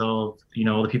hung out with all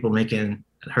the people making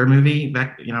her movie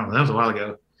back, you know, that was a while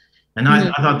ago. And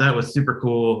I thought that was super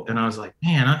cool. And I was like,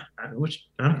 man, I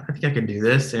think I could do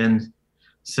this. And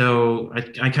so I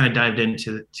kind of dived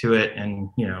into it. And,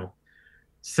 you know,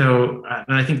 so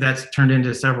I think that's turned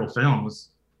into several films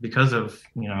because of,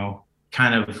 you know,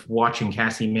 kind of watching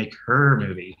Cassie make her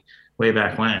movie way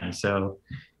back when. So,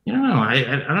 you know, I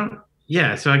don't,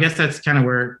 yeah. So I guess that's kind of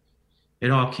where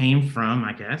it all came from,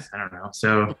 I guess. I don't know.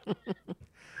 So.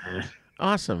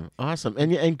 Awesome.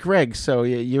 And Greg, so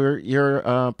you're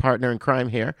a partner in crime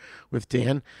here with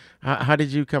Dan. How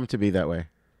did you come to be that way?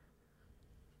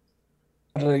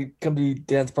 How did I come to be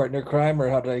Dan's partner in crime, or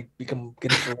how did I get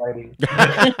into writing?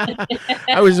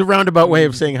 I was a roundabout way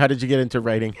of saying, how did you get into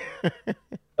writing?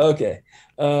 Okay.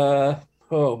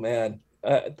 Oh man.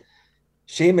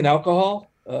 Shame and alcohol?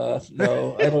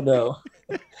 No, I don't know.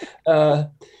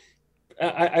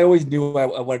 I always knew I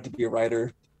wanted to be a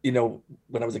writer. You know,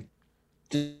 when I was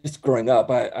just growing up,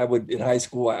 I would, in high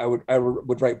school, I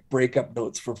would write breakup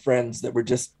notes for friends that were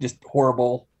just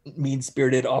horrible,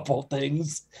 mean-spirited, awful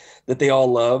things that they all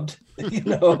loved, you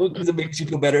know, because it makes you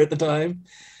feel better at the time.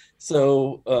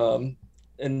 So,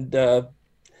 when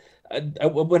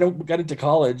I got into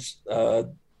college,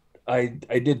 I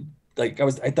did like,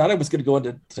 I thought I was going to go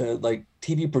into like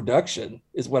TV production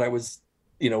is what I was,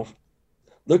 you know,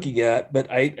 looking at,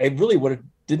 but I really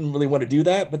didn't really want to do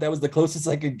that, but that was the closest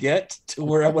I could get to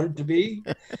where I wanted to be.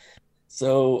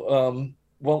 So,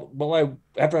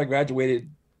 after I graduated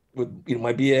with, you know,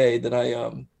 my BA, then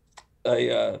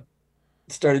I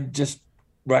started just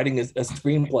writing a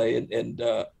screenplay and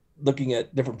looking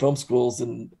at different film schools,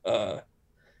 and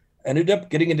ended up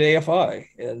getting into AFI.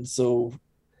 And so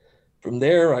from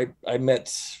there, I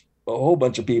met a whole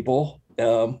bunch of people.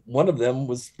 One of them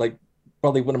was like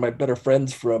probably one of my better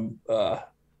friends from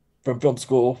film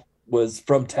school, was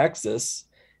from Texas,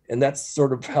 And that's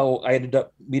sort of how I ended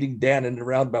up meeting Dan in a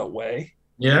roundabout way.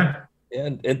 Yeah.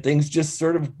 And things just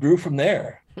sort of grew from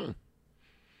there.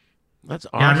 That's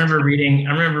awesome. Yeah,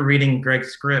 I remember reading Greg's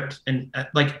script, and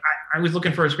I was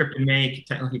looking for a script to make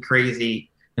technically crazy,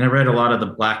 and I read a lot of the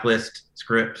Blacklist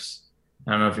scripts.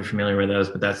 I don't know if you're familiar with those,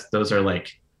 but those are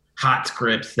like hot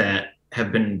scripts that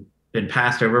have been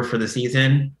passed over for the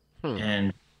season,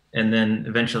 and then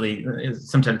eventually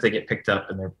sometimes they get picked up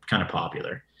and they're kind of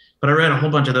popular. But I read a whole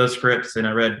bunch of those scripts, and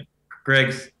I read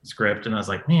Greg's script, and I was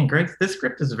like, man, this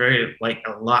script is very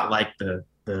a lot like the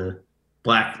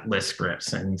Blacklist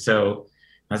scripts, and so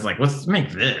I was like, let's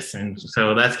make this. And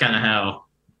so that's kind of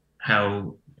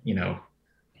how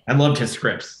I loved his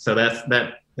scripts, so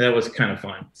that was kind of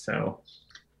fun. So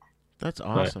that's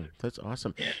awesome. That's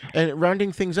awesome. Yeah. And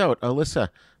rounding things out, Alyssa,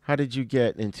 how did you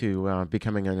get into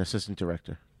becoming an assistant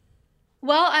director?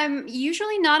 Well, I'm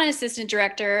usually not an assistant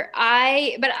director.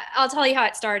 But I'll tell you how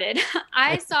it started.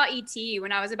 I saw E.T.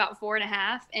 when I was about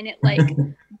 4.5, and it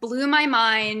blew my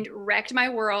mind, wrecked my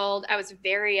world. I was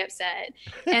very upset.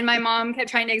 And my mom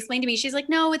kept trying to explain to me. She's like,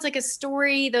 no, it's like a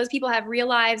story. Those people have real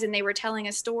lives, and they were telling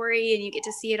a story, and you get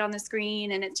to see it on the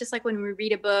screen. And it's just like when we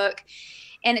read a book.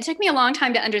 And it took me a long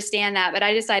time to understand that, but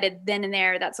I decided then and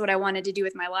there that's what I wanted to do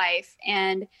with my life.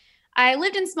 And I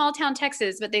lived in small town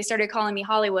Texas, but they started calling me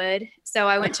Hollywood. So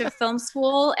I went to film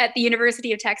school at the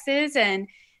University of Texas, and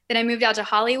then I moved out to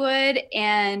Hollywood,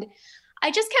 and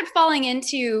I just kept falling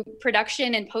into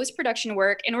production and post-production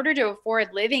work in order to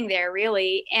afford living there,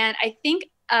 really. And I think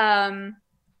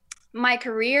my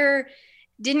career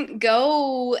didn't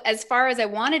go as far as I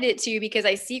wanted it to because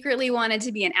I secretly wanted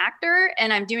to be an actor,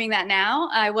 and I'm doing that now.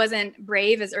 I wasn't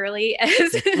brave as early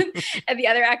as the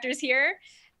other actors here.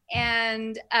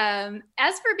 And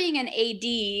as for being an AD,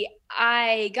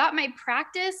 I got my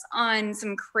practice on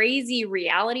some crazy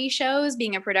reality shows,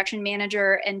 being a production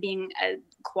manager and being a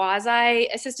quasi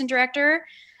assistant director.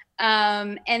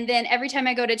 And then every time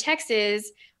I go to Texas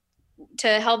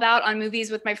to help out on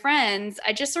movies with my friends,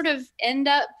 I just sort of end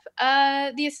up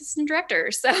the assistant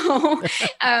director. So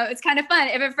it's kind of fun.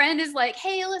 If a friend is like,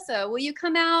 hey, Alyssa, will you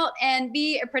come out and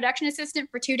be a production assistant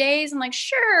for 2 days? I'm like,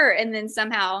 sure. And then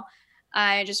somehow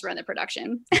I just run the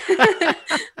production.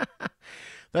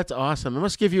 That's awesome. It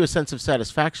must give you a sense of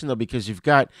satisfaction, though, because you've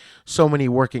got so many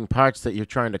working parts that you're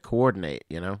trying to coordinate,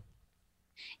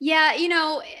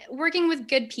 Yeah, working with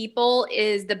good people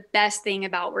is the best thing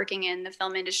about working in the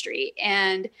film industry.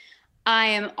 And I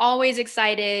am always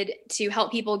excited to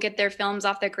help people get their films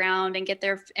off the ground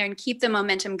and keep the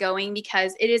momentum going,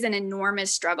 because it is an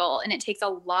enormous struggle and it takes a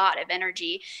lot of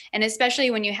energy. And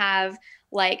especially when you have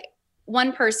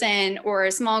one person or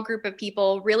a small group of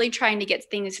people really trying to get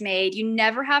things made, you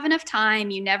never have enough time,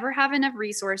 you never have enough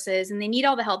resources, and they need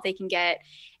all the help they can get.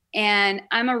 And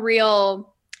I'm a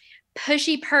real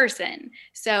pushy person,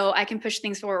 so I can push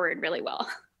things forward really well.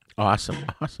 Awesome.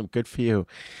 Good for you.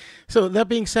 So that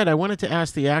being said, I wanted to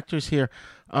ask the actors here,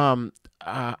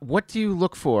 what do you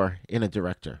look for in a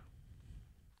director?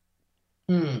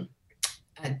 Do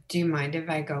you mind if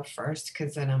I go first?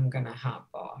 Because then I'm going to hop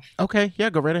off. Okay. Yeah,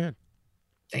 go right ahead.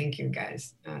 Thank you,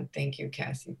 guys. Thank you,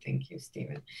 Cassie. Thank you,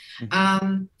 Stephen.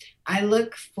 I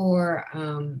look for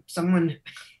someone,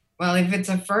 well, if it's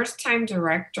a first-time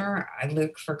director, I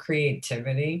look for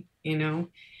creativity, you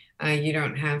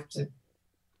don't have to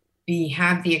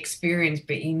have the experience,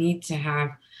 but you need to have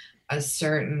a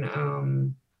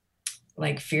certain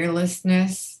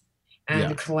fearlessness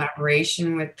and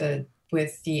collaboration with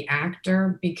the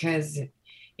actor, because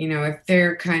if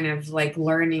they're kind of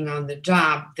learning on the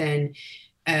job, then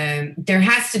there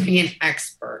has to be an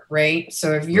expert, right?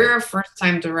 So if you're a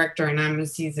first-time director and I'm a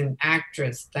seasoned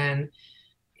actress, then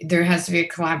there has to be a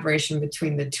collaboration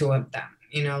between the two of them.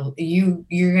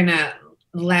 You're gonna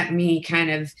let me kind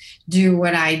of do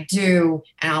what I do,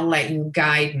 and I'll let you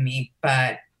guide me,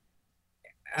 but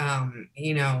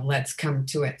let's come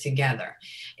to it together.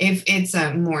 If it's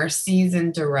a more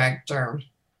seasoned director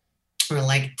or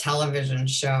television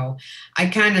show, I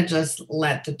kind of just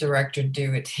let the director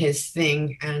do his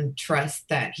thing and trust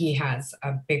that he has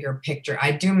a bigger picture.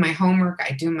 I do my homework,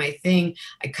 I do my thing,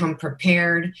 I come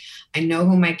prepared, I know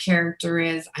who my character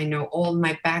is, I know all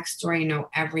my backstory, I know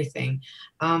everything.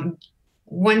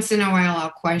 Once in a while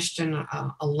I'll question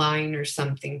a line or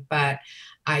something, but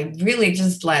I really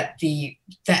just let the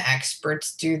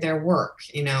experts do their work,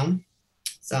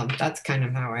 So that's kind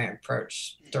of how I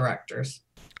approach directors.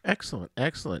 Excellent.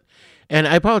 And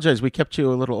I apologize, we kept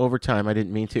you a little over time. I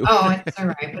didn't mean to. Oh, it's all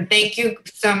right. But thank you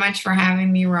so much for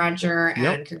having me, Roger,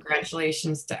 and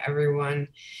congratulations to everyone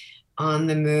on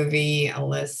the movie,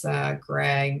 Alyssa,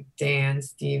 Greg, Dan,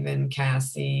 Stephen,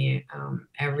 Cassie,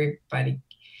 everybody.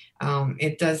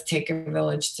 It does take a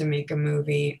village to make a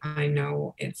movie. I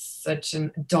know it's such a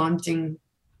daunting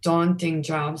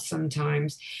job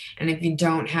sometimes. And if you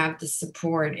don't have the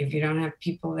support, if you don't have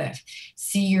people that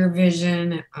see your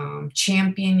vision,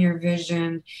 champion your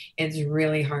vision, it's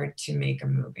really hard to make a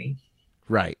movie.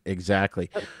 Right, exactly.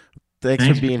 Thanks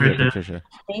for being here, Patricia.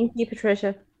 Thank you,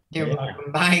 Patricia. You're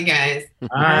welcome. Bye, guys.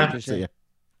 See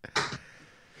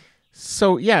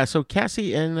ya. So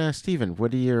Cassie and Stephen,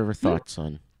 what are your thoughts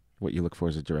on what you look for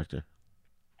as a director?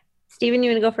 Stephen,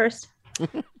 you want to go first?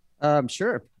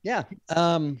 Sure. Yeah.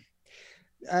 I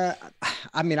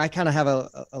mean, I kind of have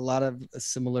a lot of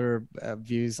similar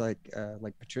views like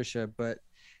Patricia, but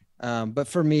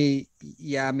for me,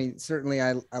 yeah, I mean, certainly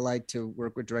I like to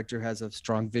work with a director who has a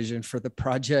strong vision for the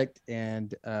project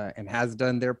and has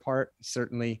done their part.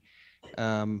 Certainly,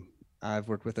 I've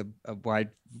worked with a wide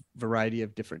variety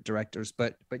of different directors,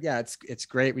 but yeah, it's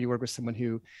great when you work with someone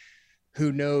who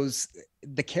knows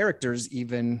the characters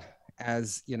even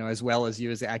as well as you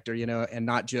as the actor, and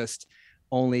not just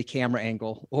only camera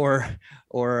angle or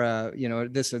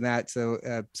this and that.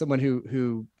 So someone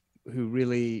who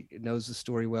really knows the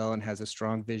story well and has a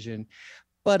strong vision,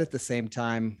 but at the same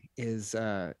time is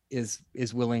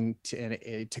willing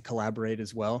to collaborate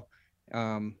as well.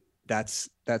 That's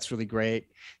really great.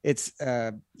 It's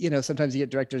sometimes you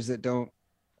get directors that don't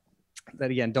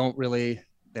really,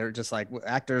 they're just like, well,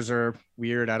 actors are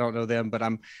weird, I don't know them, but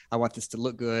I want this to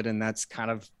look good, and that's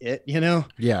kind of it,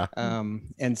 Yeah.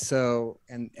 And so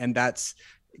and that's,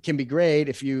 it can be great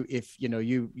if you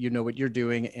know what you're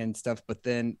doing and stuff, but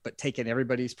taking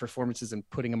everybody's performances and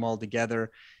putting them all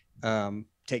together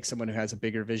takes someone who has a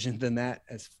bigger vision than that,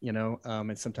 as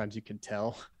and sometimes you can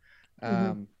tell.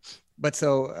 But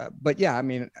yeah, I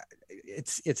mean,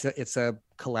 it's a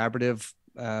collaborative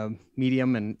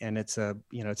medium, and it's a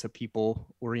people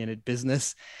oriented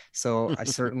business. So I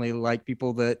certainly like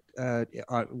people that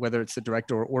whether it's the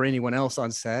director or anyone else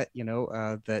on set,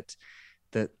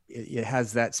 that it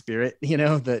has that spirit,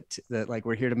 that like,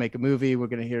 we're here to make a movie, we're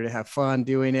here to have fun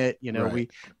doing it,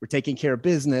 right. We're taking care of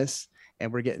business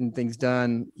and we're getting things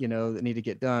done, that need to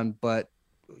get done, but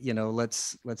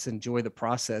let's enjoy the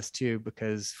process too,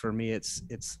 because for me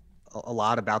it's a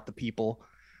lot about the people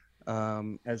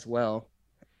as well.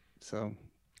 So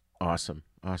awesome.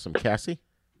 Cassie?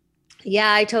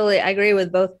 Yeah, I agree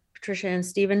with both Patricia and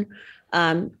Stephen.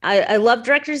 I love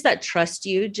directors that trust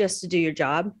you just to do your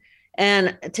job.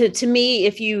 And to me,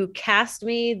 if you cast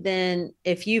me, then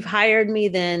if you've hired me,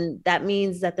 then that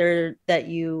means that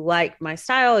you like my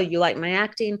style, you like my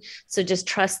acting. So just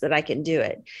trust that I can do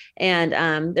it. And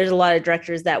there's a lot of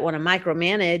directors that want to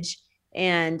micromanage.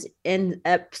 And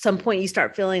at some point you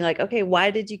start feeling like, okay, why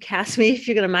did you cast me if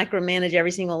you're going to micromanage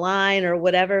every single line or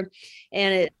whatever?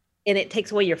 And it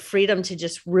takes away your freedom to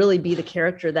just really be the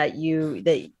character that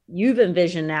you've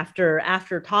envisioned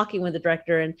after talking with the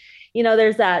director. And,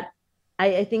 there's that,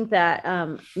 I think that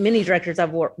many directors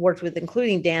I've worked with,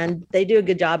 including Dan, they do a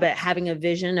good job at having a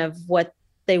vision of what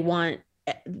they want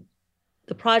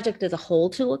the project as a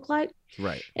whole to look like.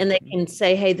 Right. And they can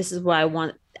say, hey, this is what I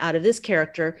want out of this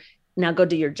character. Now go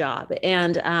do your job.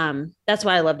 And that's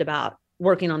what I loved about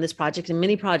working on this project and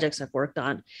many projects I've worked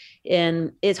on.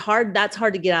 And it's hard. That's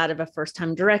hard to get out of a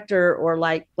first-time director, or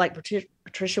like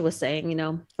Patricia was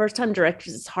saying, first-time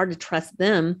directors, it's hard to trust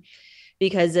them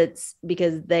because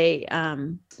they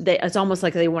it's almost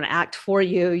like they want to act for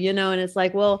you, and it's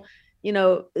like, well,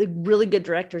 really good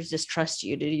directors just trust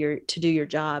you to do your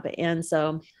job. And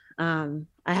so I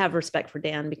have respect for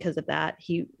Dan because of that.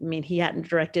 He hadn't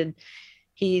directed.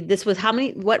 This was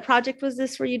what project was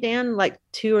this for you, Dan? Like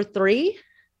 2 or 3?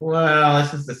 Well,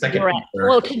 this is the second.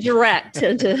 Well, to direct.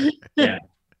 Yeah.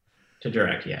 To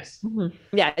direct, yes. Mm-hmm.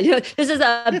 Yeah, this is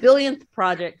a billionth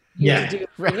project. Yeah, to do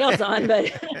something else on,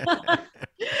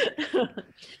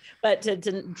 but to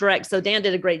direct. So Dan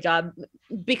did a great job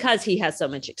because he has so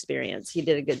much experience. He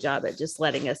did a good job at just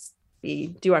letting us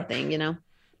do our thing,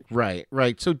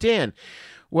 Right. So Dan,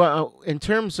 well, in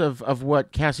terms of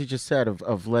what Cassie just said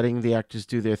of letting the actors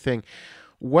do their thing,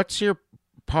 what's your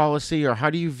policy, or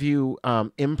how do you view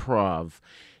improv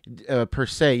per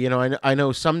se? I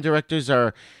know some directors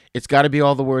are, it's got to be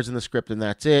all the words in the script and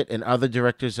that's it, and other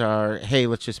directors are, hey,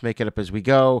 let's just make it up as we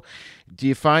go. Do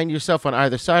you find yourself on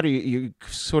either side, or you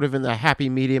sort of in the happy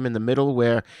medium in the middle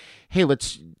where, hey,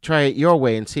 let's try it your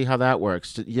way and see how that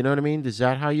works? You know what I mean? Is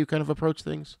that how you kind of approach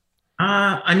things?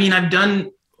 I've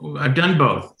done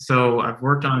both. So I've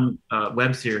worked on a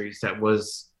web series that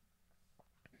was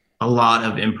a lot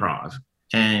of improv,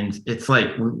 and it's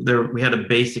like we had a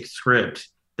basic script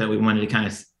that we wanted to kind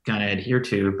of adhere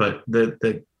to, but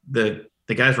the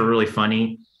guys were really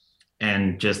funny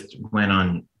and just went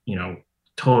on,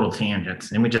 total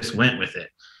tangents, and we just went with it.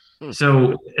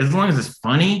 So as long as it's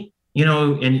funny,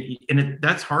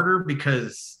 that's harder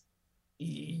because,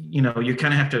 you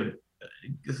kind of have to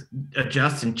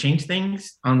adjust and change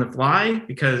things on the fly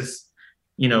because,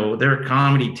 their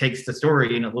comedy takes the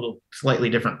story in a little slightly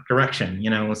different direction,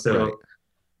 so right.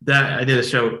 That I did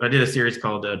a series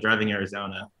called Driving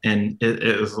Arizona, and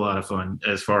it was a lot of fun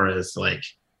as far as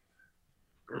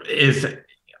is a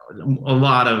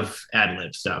lot of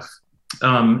ad-lib stuff.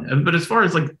 But as far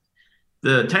as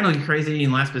the Technically Crazy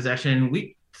and Last Possession,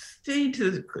 we stayed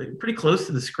pretty close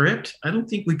to the script. I don't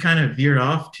think we kind of veered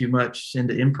off too much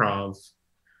into improv.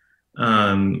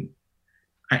 I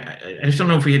just don't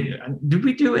know if did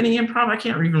we do any improv? I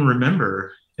can't even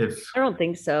remember. I don't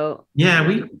think so. Yeah,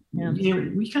 we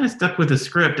kind of stuck with the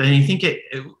script, and I think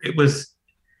it was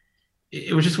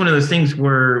just one of those things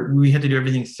where we had to do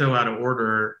everything so out of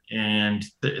order, and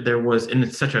and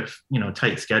it's such a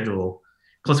tight schedule.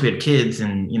 Plus, we had kids,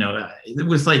 and it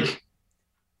was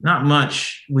not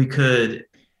much we could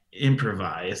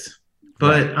improvise.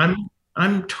 But right.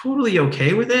 I'm totally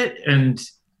okay with it, and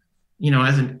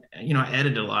I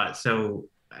edit a lot, so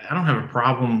I don't have a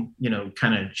problem,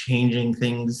 kind of changing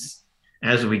things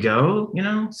as we go,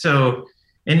 So,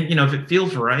 and if it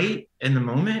feels right in the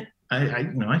moment,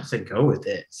 I say go with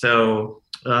it. So,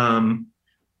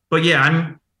 but yeah,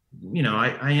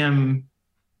 I am,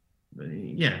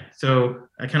 yeah. So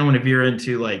I kind of want to veer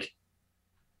into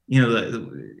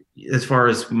as far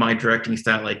as my directing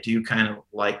style, do you kind of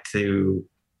like to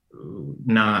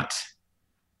not,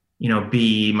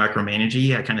 be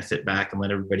micromanagey? I kind of sit back and let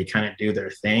everybody kind of do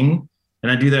their thing.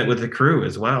 And I do that with the crew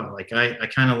as well. I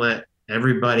kind of let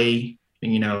everybody,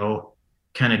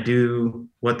 kind of do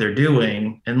what they're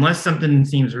doing, unless something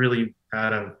seems really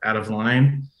out of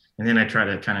line. And then I try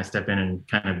to kind of step in and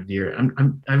kind of veer.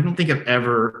 I don't think I've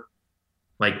ever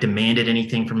demanded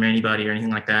anything from anybody or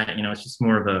anything like that. It's just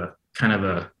more of a kind of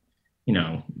a,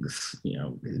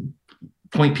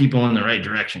 point people in the right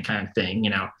direction kind of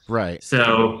thing, Right.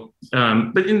 So,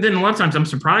 but then a lot of times I'm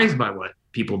surprised by what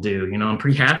people do, I'm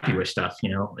pretty happy with stuff,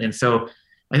 and so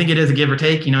I think it is a give or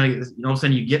take, all of a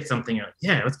sudden you get something,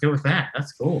 yeah, let's go with that.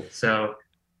 That's cool. So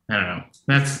I don't know.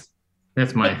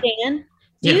 That's my. Hey, Dan,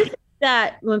 do you think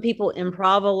that when people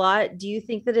improv a lot, do you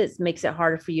think that it makes it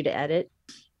harder for you to edit?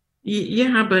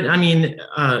 Yeah, but I mean,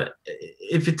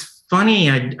 if it's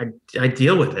funny, I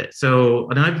deal with it. So,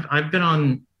 and I've been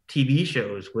on TV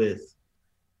shows with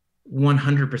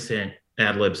 100%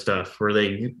 ad lib stuff where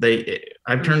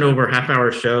I've turned over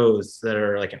half-hour shows that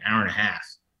are an hour and a half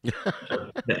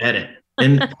to edit,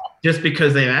 and just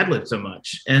because they ad lib so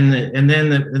much, and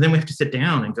then we have to sit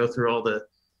down and go through all the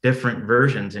different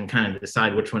versions and kind of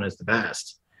decide which one is the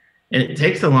best, and it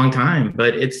takes a long time,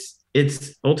 but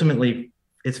it's ultimately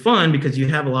it's fun because you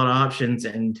have a lot of options,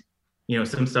 and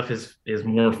some stuff is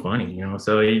more funny,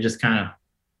 so you just kind of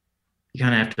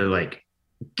have to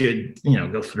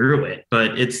go through it,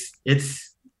 but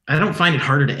I don't find it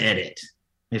harder to edit,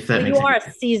 if that makes sense. You are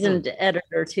a seasoned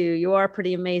editor too. You are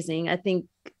pretty amazing. I think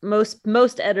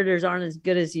most editors aren't as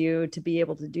good as you to be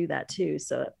able to do that too,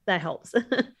 so that helps.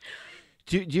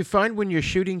 Do you find when you're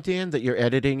shooting, Dan, that you're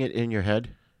editing it in your head?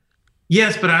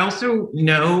 Yes, but I also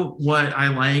know what I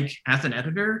like as an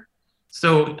editor,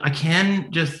 so I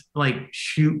can just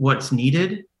shoot what's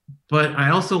needed, but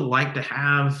I also like to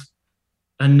have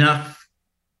enough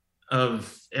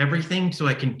of everything so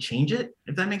I can change it,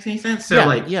 if that makes any sense.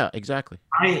 So yeah, exactly.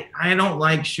 I don't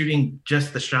like shooting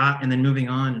just the shot and then moving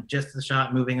on, just the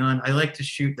shot, moving on. I like to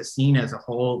shoot the scene as a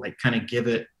whole, kind of give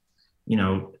it,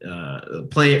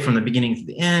 play it from the beginning to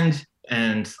the end,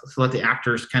 and let the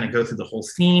actors kind of go through the whole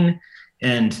scene,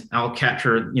 and I'll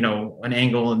capture, an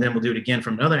angle, and then we'll do it again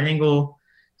from another angle.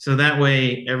 So that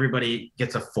way everybody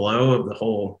gets a flow of the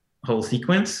whole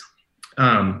sequence.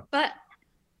 But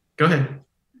go ahead.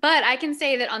 But I can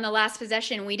say that on The Last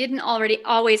Possession, we didn't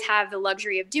always have the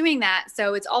luxury of doing that.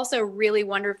 So it's also really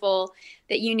wonderful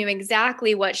that you knew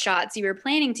exactly what shots you were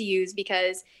planning to use,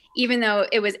 because even though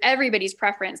it was everybody's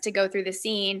preference to go through the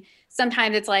scene,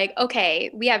 sometimes it's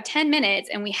okay, we have 10 minutes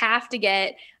and we have to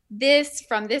get this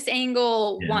from this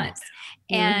angle once.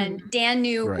 And Dan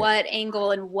knew what angle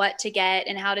and what to get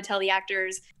and how to tell the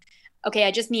actors, okay,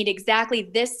 I just need exactly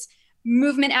this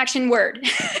movement action word.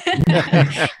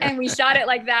 And we shot it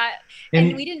like that.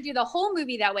 And we didn't do the whole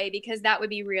movie that way because that would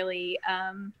be really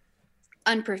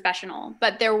unprofessional.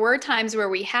 But there were times where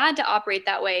we had to operate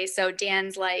that way. So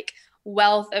Dan's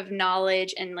wealth of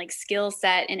knowledge and like skill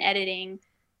set in editing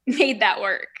made that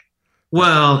work.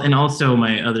 Well, and also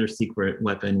my other secret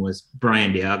weapon was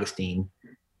Brian DeAugustine.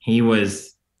 He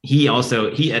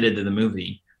edited the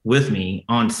movie with me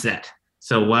on set.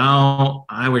 So while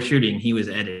I was shooting, he was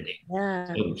editing.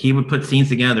 Yeah. So he would put scenes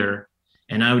together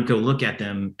and I would go look at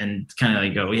them and kind of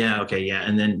like go, yeah, okay, yeah.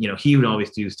 And then, he would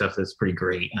always do stuff that's pretty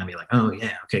great. And I'd be like, oh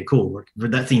yeah, okay, cool.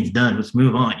 That scene's done. Let's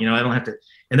move on. I don't have to.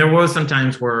 And there was some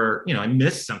times where, I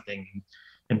missed something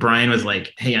and Brian was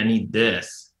like, hey, I need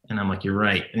this. And I'm like, you're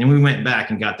right. And then we went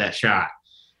back and got that shot.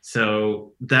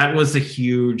 So that was a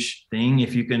huge thing.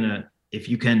 If you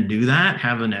can do that,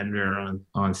 have an editor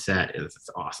on set. It's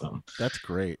awesome. That's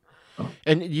great.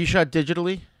 And you shot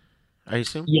digitally, I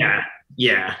assume? Yeah.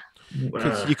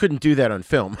 You couldn't do that on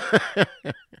film.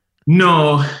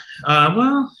 No.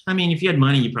 Well, I mean, if you had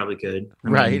money, you probably could.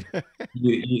 Right.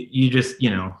 You just,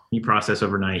 you process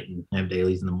overnight and have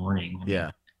dailies in the morning.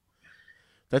 Yeah.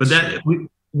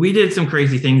 We did some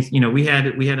crazy things. We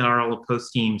had our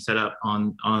post team set up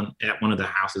at one of the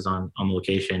houses on the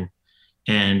location,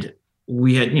 and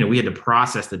we had to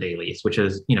process the dailies, which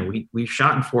is, we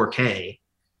shot in 4K,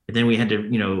 and then we had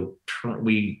to,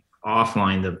 we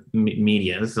offline the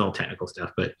media. This is all technical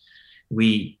stuff, but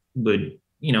we would,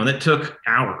 that took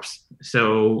hours.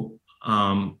 So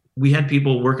we had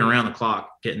people working around the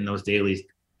clock getting those dailies,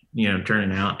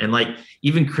 turning out. And like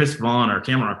even Chris Vaughn, our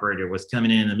camera operator, was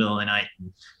coming in the middle of the night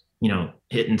and,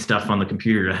 hitting stuff on the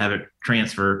computer to have it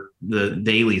transfer the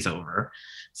dailies over.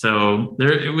 So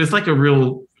it was like a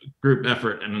real group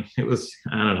effort, and it was,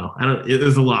 it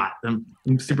was a lot. I'm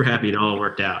super happy it all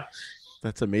worked out.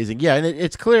 That's amazing. Yeah, and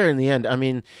it's clear in the end. I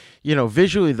mean,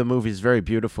 visually the movie is very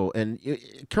beautiful. And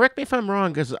correct me if I'm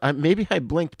wrong, because maybe I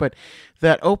blinked, but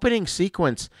that opening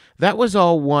sequence, that was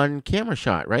all one camera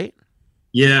shot, right?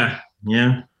 Yeah.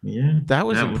 That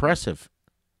was impressive.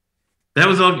 That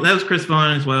was Chris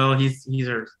Vaughn as well. He's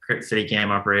our city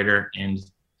cam operator, and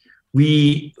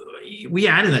we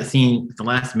added that scene at the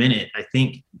last minute, I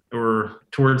think, or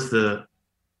towards the,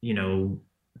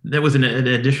 that was an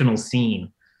additional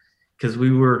scene. Because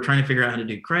we were trying to figure out how to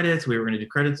do credits. We were going to do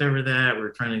credits over that. We were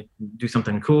trying to do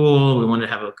something cool. We wanted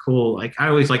to have a cool, I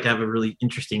always like to have a really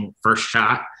interesting first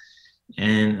shot.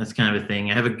 And that's kind of a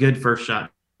thing. I have a good first shot,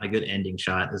 a good ending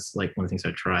shot is like one of the things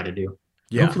I try to do.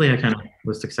 Yeah. Hopefully I kind of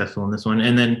was successful in this one.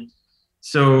 And then,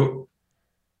 so,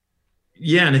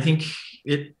 yeah, and I think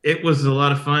it was a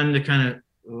lot of fun to kind of,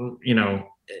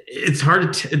 it's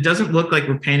hard to, it doesn't look like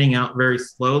we're panning out very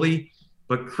slowly,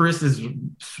 but Chris is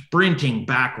sprinting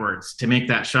backwards to make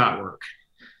that shot work.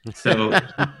 So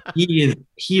he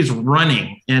is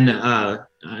running, and I'm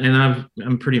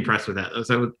pretty impressed with that.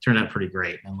 So it turned out pretty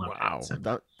great. Wow,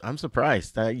 I'm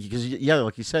surprised because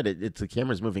like you said, the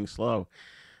camera's moving slow.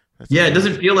 It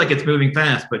doesn't feel like it's moving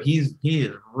fast, but he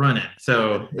is running.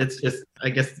 So it's just, I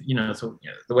guess, the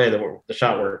way the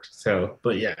shot worked. So,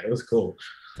 but yeah, it was cool.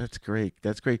 That's great.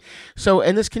 So,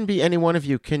 and this can be any one of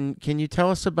you. Can you tell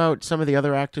us about some of the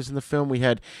other actors in the film? We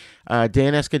had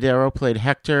Dan Escudero played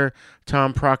Hector.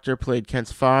 Tom Proctor played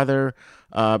Kent's father.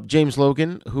 James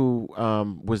Logan, who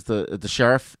was the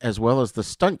sheriff as well as the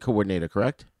stunt coordinator,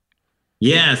 correct?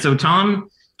 Yeah. So Tom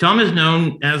is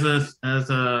known as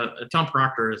Tom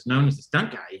Proctor is known as a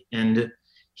stunt guy, and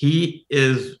he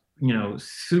is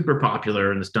super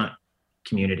popular in the stunt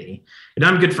community. And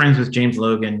I'm good friends with James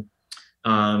Logan.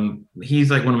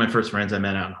 He's like one of my first friends I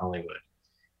met out in Hollywood,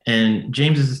 and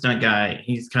James is a stunt guy.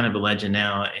 He's kind of a legend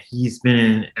now. He's been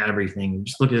in everything.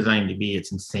 Just look at his IMDb;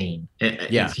 it's insane.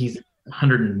 He's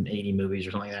 180 movies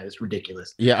or something like that. It's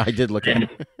ridiculous. Yeah, I did look at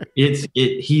it. He's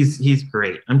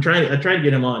great. I tried to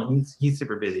get him on. He's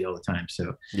super busy all the time.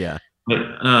 So yeah,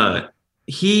 but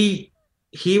he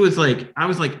was like, I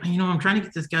was like, I'm trying to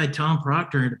get this guy Tom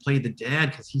Proctor to play the dad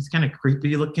because he's kind of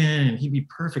creepy looking, and he'd be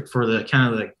perfect for the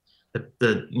kind of like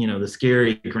the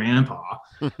scary grandpa.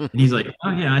 And he's like,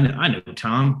 oh yeah, I know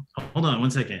Tom, hold on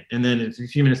 1 second. And then a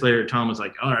few minutes later, Tom was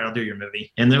like, all right, I'll do your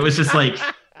movie. And it was just like,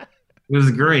 it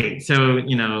was great. So,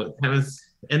 that was,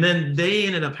 and then they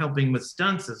ended up helping with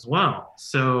stunts as well.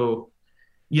 So,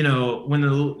 when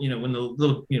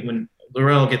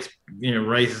Laurel gets,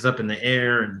 rises up in the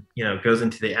air and, goes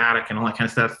into the attic and all that kind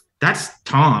of stuff, that's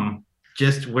Tom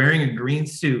just wearing a green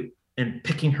suit and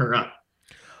picking her up.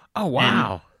 Oh,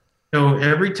 wow. So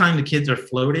every time the kids are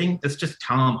floating, it's just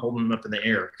Tom holding them up in the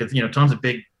air because, Tom's a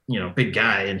big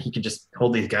guy, and he can just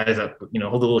hold these guys up, hold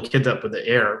the little kids up with the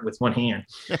air with one hand.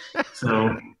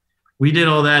 So we did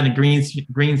all that in a green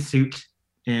suit.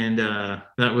 And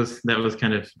that was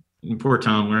kind of, poor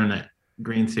Tom wearing that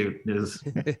green suit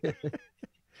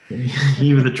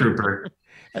he was a trooper.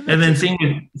 And then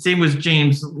same was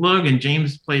James Logan.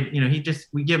 James played,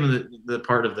 we give him the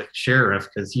part of the sheriff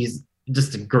because he's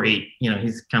just a great,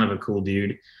 he's kind of a cool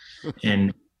dude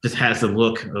and just has the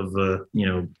look of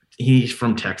he's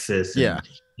from Texas. And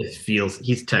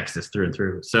he's Texas through and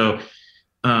through. So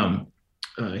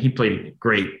he played a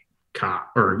great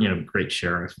cop or, great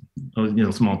sheriff,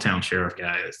 small town sheriff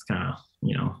guy. It's kind of,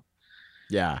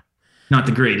 not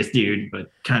the greatest dude,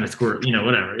 but kind of squirt,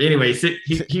 whatever. Anyway, so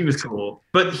he was cool,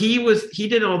 but he was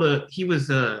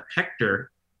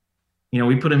Hector.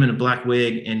 We put him in a black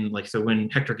wig, and so when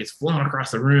Hector gets flown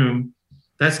across the room,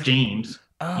 that's James.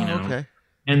 Oh, okay.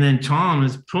 And then Tom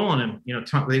is pulling him.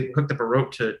 They hooked up a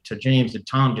rope to James, and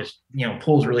Tom just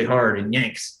pulls really hard and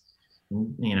yanks.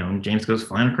 And James goes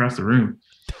flying across the room.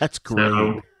 That's great.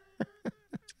 So,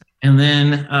 and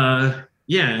then and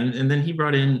then he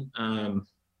brought in.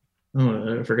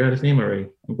 I forgot his name already.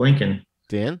 I'm blanking.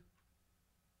 Dan?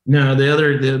 No, the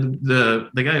other the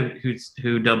guy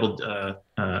who doubled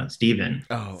Steven.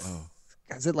 Oh.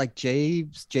 Is it like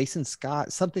Jason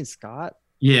Scott? Something Scott?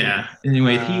 Yeah.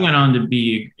 Anyway, he went on to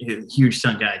be a huge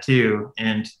stunt guy too,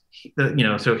 and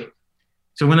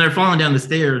so when they're falling down the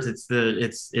stairs,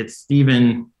 it's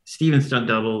Steven stunt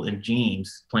double and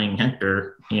James playing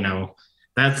Hector.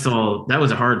 That's all. That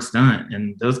was a hard stunt,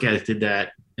 and those guys did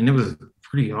that, and it was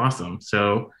pretty awesome.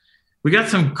 So we got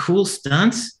some cool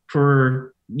stunts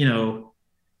for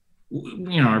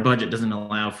our budget doesn't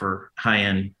allow for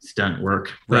high-end stunt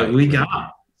work, but we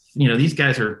got these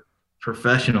guys are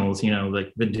professionals,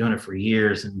 been doing it for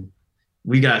years, and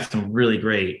we got some really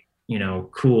great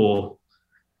cool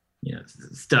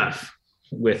stuff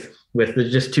with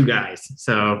just two guys,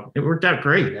 so it worked out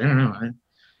great. I don't know.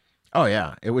 Oh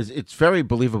yeah, it's very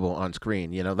believable on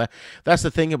screen. That's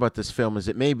the thing about this film is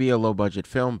it may be a low budget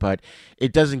film, but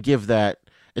it doesn't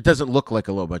look like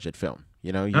a low budget film.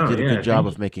 You did a good job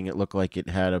of making it look like it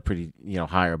had a pretty,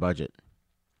 higher budget.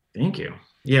 Thank you.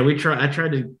 Yeah, I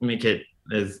tried to make it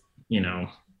as,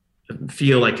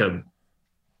 feel like a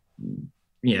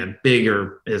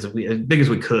bigger as big as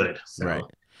we could. So. Right.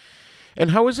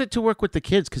 And how was it to work with the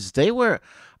kids? Because they were,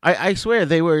 I swear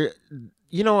they were.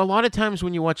 A lot of times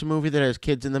when you watch a movie that has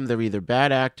kids in them, they're either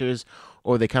bad actors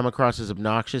or they come across as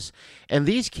obnoxious. And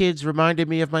these kids reminded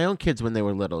me of my own kids when they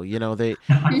were little.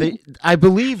 I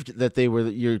believed that they were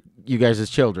you guys'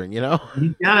 children.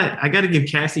 I got to give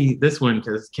Cassie this one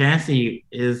because Cassie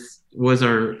was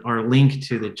our link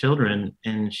to the children,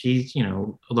 and she's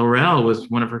Laurel was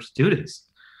one of her students.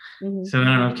 Mm-hmm. So I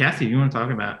don't know, Cassie, you want to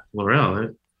talk about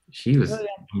Laurel? She was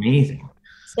amazing.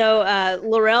 So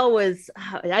Laurel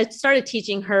I started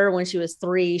teaching her when she was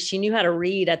 3. She knew how to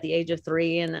read at the age of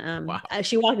 3. And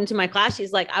she walked into my class.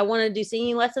 She's like, I want to do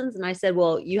singing lessons. And I said,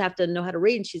 well, you have to know how to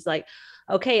read. And she's like,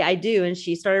 okay, I do. And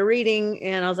she started reading.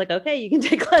 And I was like, okay, you can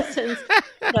take lessons.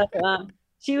 So,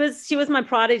 she was my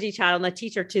prodigy child, and I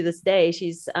teach her to this day.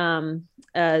 She's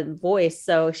a voice,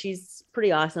 so she's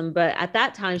pretty awesome. But at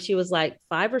that time, she was like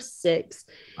 5 or 6,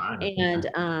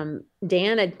 and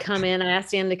Dan had come in. I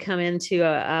asked Dan to come into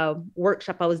a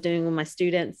workshop I was doing with my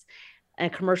students, a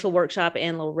commercial workshop,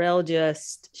 and Laurel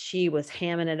she was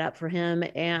hamming it up for him,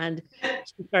 and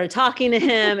she started talking to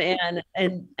him, and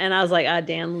I was like,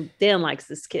 Dan likes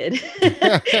this kid.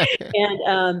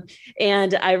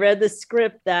 and I read the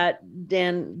script that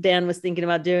Dan was thinking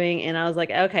about doing, and I was like,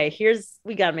 okay,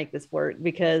 we got to make this work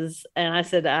and I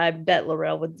said, I bet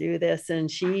Laurel would do this,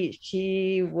 and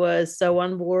she was so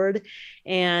on board.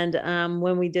 And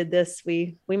when we did this,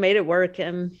 we made it work.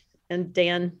 And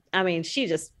Dan,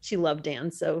 she loved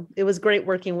Dan. So it was great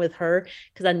working with her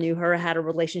because I knew her, had a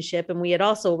relationship. And we had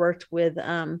also worked with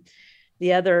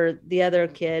the other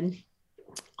kid.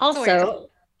 Also,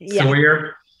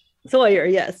 Sawyer,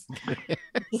 yes.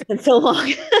 It's been so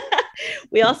long.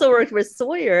 We also worked with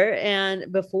Sawyer and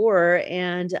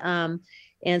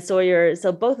Sawyer.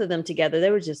 So both of them together,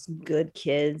 they were just good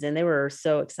kids, and they were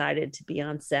so excited to be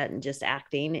on set and just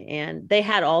acting. And they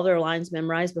had all their lines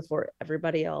memorized before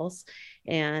everybody else.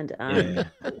 And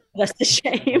that's the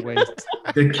shame.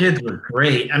 The kids were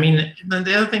great.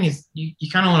 The other thing is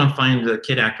you kind of want to find the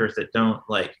kid actors that don't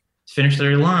finish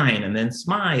their line and then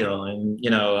smile and,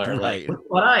 are like, look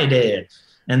what I did.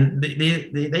 And they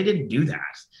didn't do that.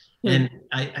 And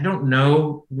I don't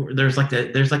know. There's like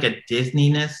a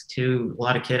Disney-ness to a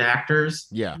lot of kid actors.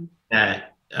 Yeah.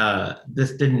 That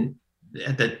this didn't.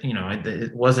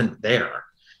 It wasn't there,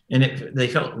 and they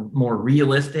felt more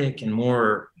realistic and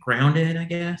more grounded, I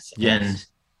guess. Yes.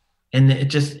 And it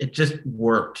just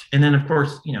worked. And then of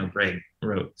course, Greg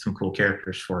wrote some cool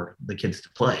characters for the kids to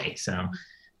play. So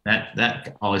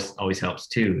that always helps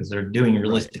too, is they're doing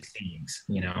realistic things.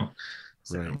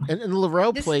 So. Right. And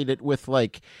Laurel played it with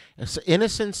like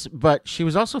innocence, but she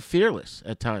was also fearless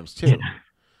at times too.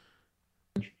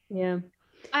 Yeah.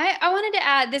 I wanted to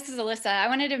add, this is Alyssa. I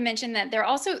wanted to mention that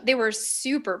they were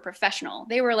super professional.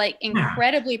 They were like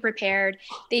incredibly prepared.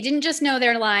 They didn't just know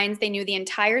their lines, they knew the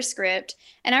entire script.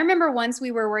 And I remember once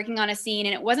we were working on a scene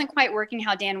and it wasn't quite working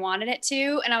how Dan wanted it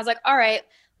to. And I was like, all right,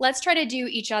 let's try to do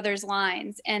each other's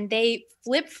lines. And they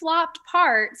flip-flopped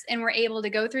parts and were able to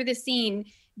go through the scene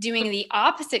doing the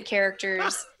opposite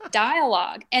character's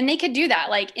dialogue. And they could do that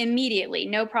like immediately,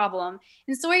 no problem.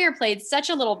 And Sawyer played such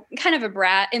a little kind of a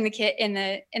brat in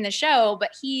the show,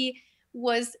 but he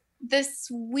was the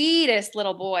sweetest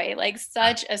little boy, like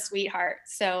such a sweetheart.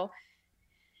 So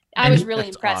I was really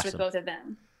impressed with both of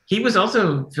them. He was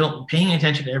also paying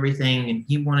attention to everything, and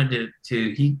he wanted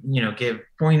to give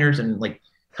pointers and like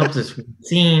helped us with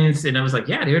scenes. And I was like,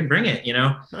 yeah, dude, bring it,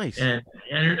 Nice. And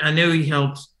I know he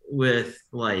helped with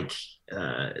like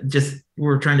just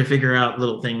we're trying to figure out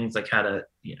little things like how to,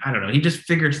 I don't know, he just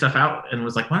figured stuff out and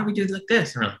was like, why don't we do it like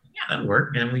this? And we're like, yeah, that'll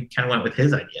work. And we kind of went with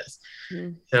his ideas.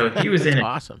 So he was in it,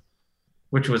 awesome,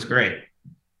 which was great.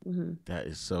 That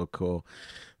is so cool.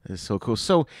 That is so cool.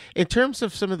 So in terms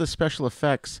of some of the special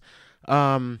effects,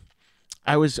 I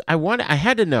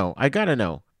gotta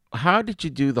know, how did you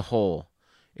do the hole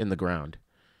in the ground?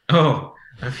 Oh,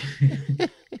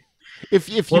 if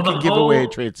you can give away a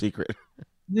trade secret.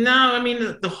 No, I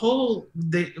mean, the hole,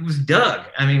 it was dug.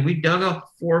 I mean, we dug a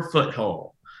 4-foot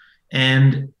hole.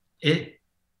 And the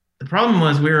problem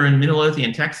was we were in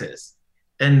Midlothian, Texas,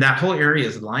 and that whole area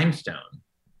is limestone.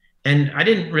 And I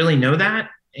didn't really know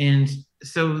that. And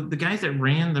so the guys that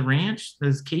ran the ranch,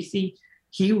 there's Casey,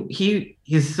 he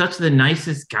is such the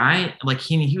nicest guy. Like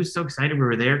he was so excited we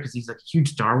were there because he's like a huge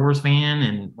Star Wars fan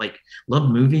and like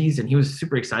loved movies. And he was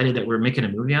super excited that we were making a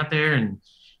movie out there. And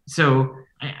so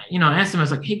I asked him, I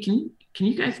was like, hey, can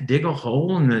you guys dig a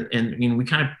hole and we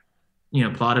kind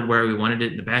of, plotted where we wanted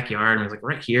it in the backyard. And I was like,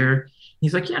 right here.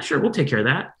 He's like, yeah, sure. We'll take care of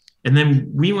that. And then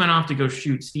we went off to go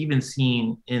shoot Steven's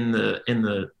scene in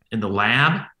the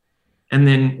lab. And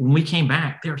then when we came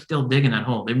back, they were still digging that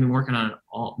hole. They've been working on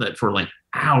all that for like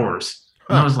hours.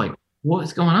 And I was like,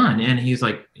 what's going on? And he's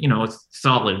like, it's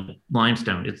solid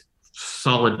limestone. It's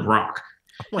solid rock.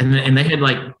 And they had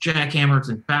like jackhammers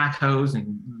and backhoes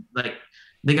and like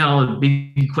they got all the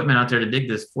big equipment out there to dig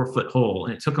this 4-foot hole.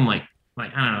 And it took them like, I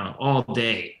don't know, all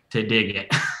day to dig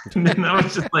it. And then I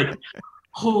was just like,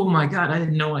 oh my God, I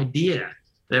had no idea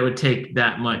that it would take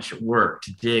that much work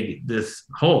to dig this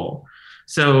hole.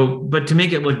 So, but to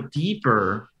make it look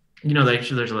deeper,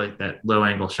 there's like that low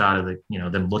angle shot of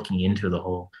them looking into the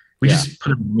hole. We just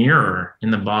put a mirror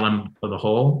in the bottom of the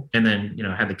hole and then,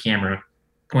 had the camera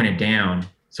pointed down.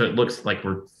 So it looks like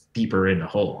we're deeper in the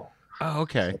hole. Oh,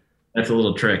 okay. So that's a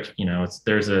little trick.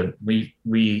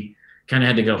 We kind of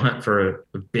had to go hunt for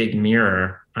a big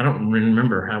mirror. I don't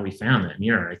remember how we found that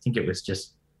mirror. I think it was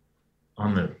just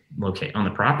on the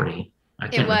property.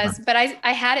 It was, but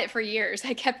I had it for years.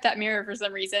 I kept that mirror for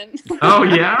some reason. Oh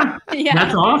yeah? Yeah.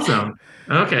 That's awesome.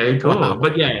 Okay, cool. Wow.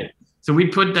 But yeah, so we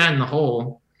put that in the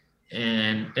hole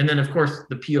and then of course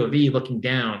the POV looking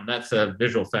down, that's a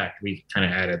visual effect we kind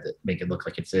of added that make it look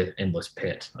like it's an endless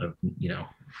pit of,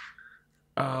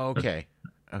 Oh, okay.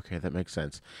 Okay, that makes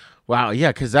sense. Wow,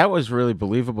 yeah, because that was really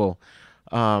believable.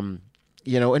 And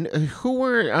who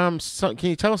were can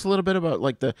you tell us a little bit about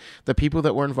like the people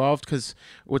that were involved, because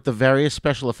with the various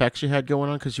special effects you had going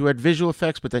on, because you had visual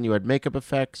effects but then you had makeup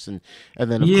effects and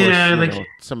then of course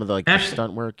some of the the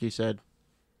stunt work you said.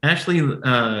 Ashley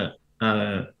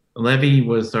Levy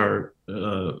was our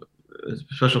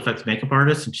special effects makeup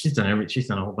artist, and she's done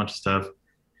a whole bunch of stuff.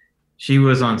 She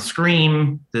was on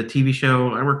Scream, the TV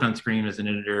show. I worked on Scream as an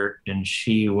editor, and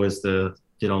she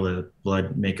did all the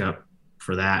blood makeup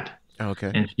for that.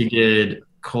 Okay. And she did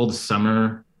Cold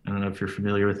Summer. I don't know if you're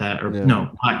familiar with that.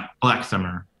 No, Black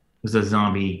Summer. It was a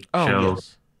zombie show.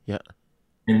 Yes. Yeah.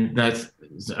 And that's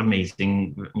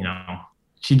amazing.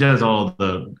 She does all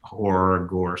the horror,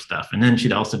 gore stuff. And then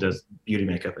she also does beauty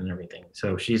makeup and everything.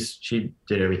 So she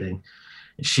did everything.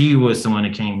 She was the one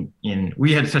who came in.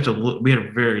 We had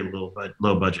a very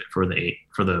low budget for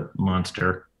the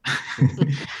monster.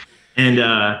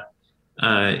 And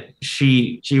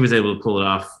she was able to pull it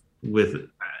off with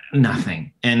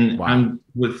nothing. And wow.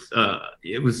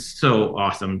 It was so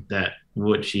awesome that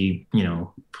what she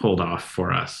pulled off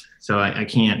for us. So I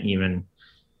don't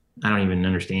even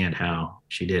understand how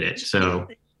she did it. So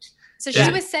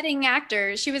she was setting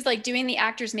actors. She was like doing the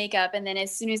actors' makeup, and then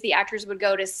as soon as the actors would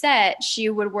go to set, she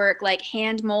would work like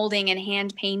hand molding and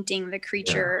hand painting the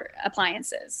creature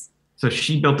appliances. So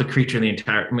she built the creature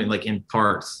like in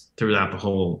parts throughout the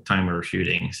whole time we were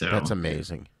shooting. So that's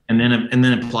amazing. And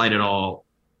then applied it all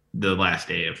the last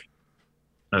day of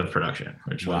production,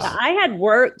 which was. I had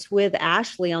worked with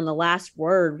Ashley on The Last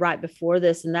Word right before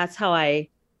this, and that's how I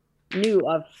knew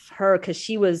of her, because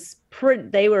she was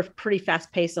they were pretty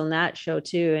fast paced on that show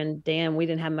too. And damn, we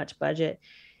didn't have much budget.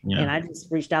 Yeah. And I just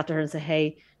reached out to her and said,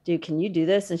 "Hey, dude, can you do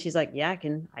this?" And she's like, "Yeah, I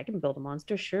can build a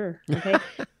monster. Sure." Okay.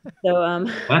 So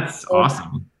that's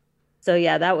awesome. So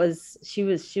yeah, she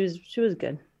was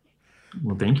good.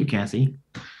 Well, thank you, Cassie.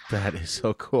 That is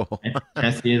so cool.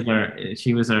 Cassie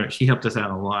she helped us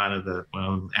out a lot of the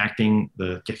acting,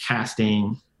 the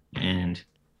casting, and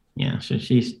yeah, so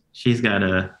she's got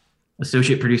a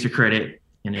associate producer credit,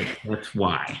 and that's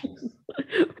why.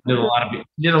 Did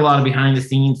a lot of behind the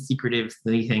scenes secretive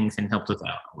things and helped us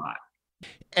out a lot.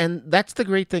 And that's the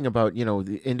great thing about,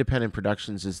 the independent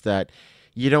productions is that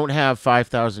you don't have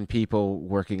 5,000 people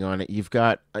working on it. You've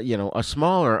got, a much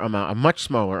smaller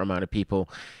amount of people,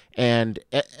 and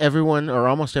everyone or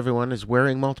almost everyone is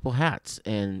wearing multiple hats.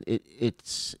 And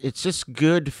it's just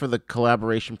good for the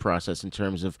collaboration process in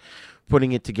terms of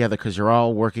putting it together, because you're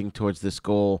all working towards this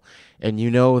goal. And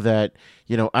that,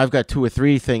 I've got 2 or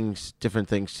 3 different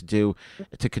things to do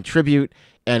to contribute,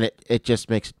 and it just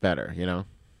makes it better,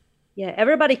 Yeah,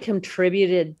 everybody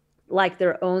contributed like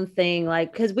their own thing,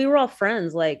 like, because we were all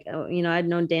friends. Like, I'd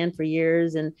known Dan for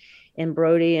years and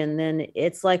Brody, and then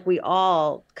it's like we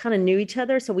all kind of knew each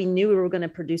other, so we knew we were going to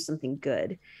produce something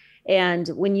good. And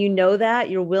when that,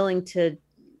 you're willing to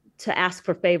ask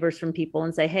for favors from people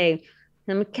and say, "Hey,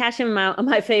 I'm cashing in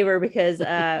my favor because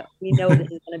we know this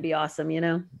is going to be awesome."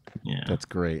 Yeah, that's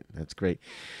great. That's great.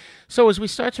 So as we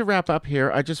start to wrap up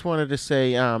here, I just wanted to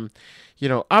say,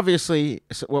 obviously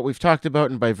what we've talked about,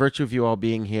 and by virtue of you all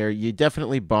being here, you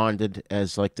definitely bonded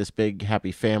as like this big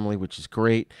happy family, which is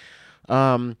great.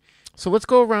 So let's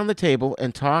go around the table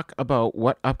and talk about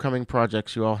what upcoming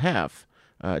projects you all have.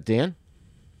 Dan?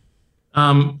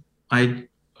 I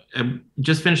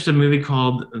just finished a movie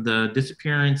called The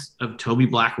Disappearance of Toby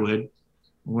Blackwood,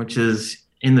 which is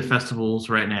in the festivals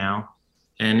right now.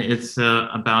 And it's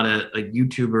about a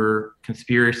YouTuber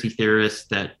conspiracy theorist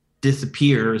that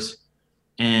disappears,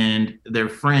 and their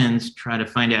friends try to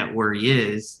find out where he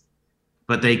is,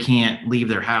 but they can't leave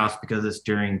their house because it's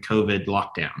during COVID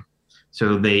lockdown.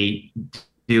 So they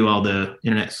do all the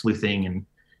internet sleuthing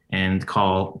and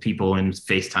call people and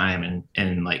FaceTime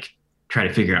and like try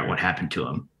to figure out what happened to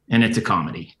him. And it's a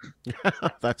comedy.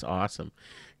 That's awesome.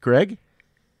 Greg?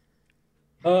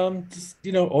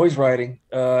 Always writing.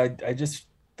 I just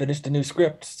finished a new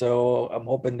script, so I'm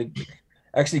hoping to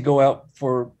actually go out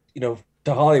to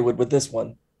Hollywood with this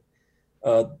one.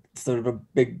 Sort of a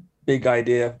big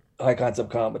idea, high concept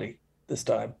comedy this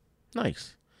time.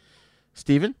 Nice.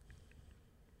 Steven?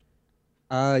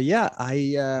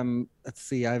 Let's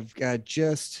see. I've got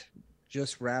just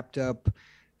wrapped up.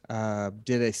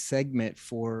 Did a segment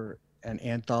for an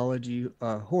anthology,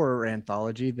 horror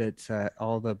anthology that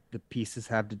all the pieces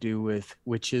have to do with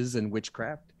witches and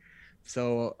witchcraft.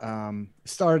 So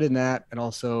starred in that, and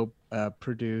also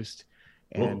produced,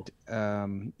 and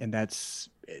that's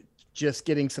just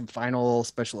getting some final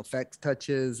special effects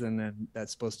touches, and then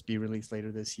that's supposed to be released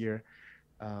later this year.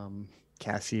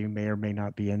 Cassie may or may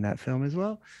not be in that film as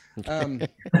well. And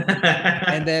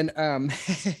then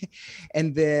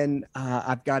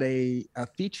I've got a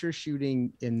feature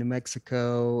shooting in New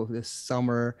Mexico this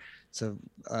summer. So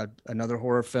another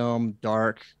horror film,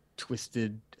 dark,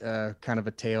 twisted kind of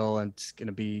a tale, and it's going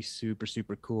to be super,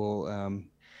 super cool.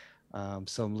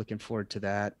 So I'm looking forward to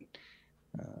that.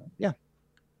 Yeah.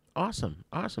 Awesome.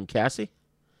 Cassie?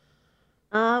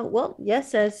 Well,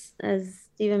 yes, as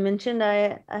Stephen mentioned,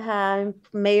 I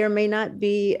may or may not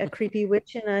be a creepy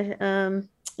witch in a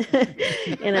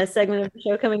in a segment of the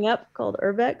show coming up called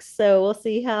Urbex. So we'll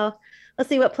see how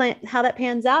that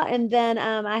pans out. And then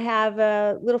I have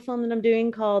a little film that I'm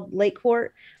doing called Lake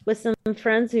Court with some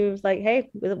friends who's like, "Hey,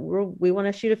 we want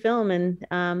to shoot a film, and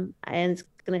it's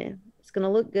gonna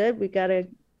look good. We got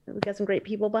some great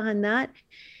people behind that."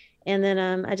 And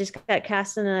then I just got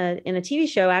cast in a TV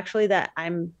show, actually, that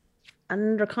I'm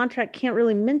under contract, can't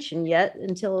really mention yet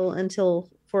until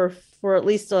at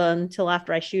least until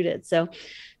after I shoot it. So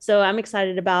I'm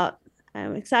excited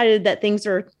that things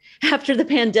are, after the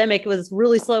pandemic was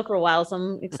really slow for a while. So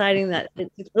I'm excited that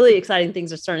it's really exciting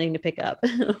things are starting to pick up.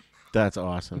 That's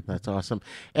awesome.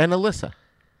 And Alyssa?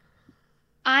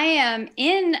 I am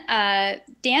in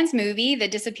Dan's movie, The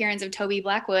Disappearance of Toby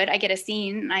Blackwood. I get a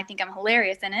scene, and I think I'm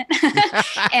hilarious in it.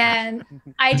 And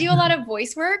I do a lot of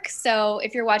voice work. So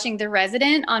if you're watching The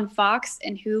Resident on Fox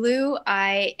and Hulu,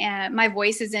 my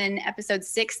voice is in episode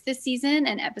 6 this season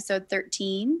and episode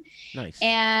 13. Nice.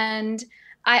 And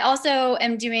I also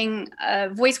am doing a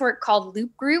voice work called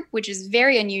Loop Group, which is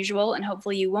very unusual, and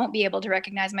hopefully you won't be able to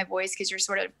recognize my voice because you're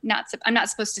sort of I'm not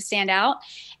supposed to stand out.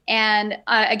 And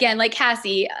again, like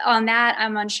Cassie, on that,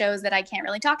 I'm on shows that I can't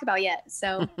really talk about yet.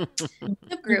 So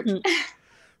Loop Group.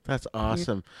 That's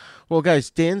awesome. Well,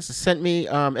 guys, Dan's sent me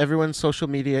everyone's social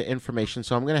media information,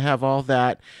 so I'm going to have all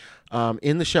that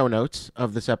in the show notes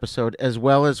of this episode, as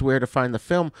well as where to find the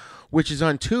film, which is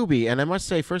on Tubi. And I must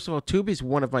say, first of all, Tubi is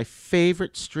one of my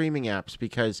favorite streaming apps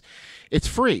because it's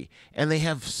free, and they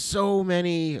have so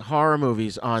many horror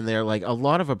movies on there, like a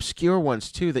lot of obscure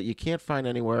ones too that you can't find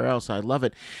anywhere else. I love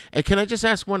it. And can I just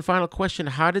ask one final question?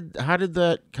 How did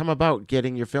that come about,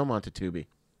 getting your film onto Tubi?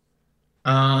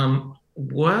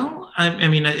 Well, I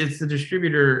mean, it's the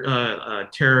distributor,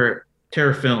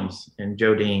 Terror Films, and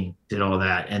Joe Dean did all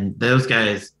that, and those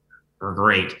guys are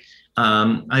great.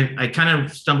 I kind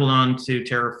of stumbled onto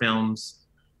Terror Films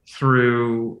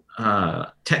through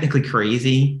Technically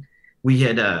Crazy. We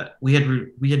had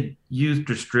used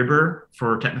Distribber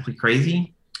for Technically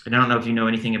Crazy, and I don't know if you know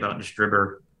anything about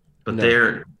Distribber, but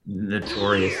they're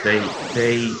notorious.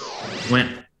 They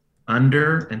went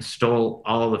under and stole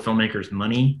all the filmmakers'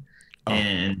 money,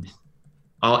 and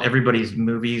everybody's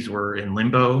movies were in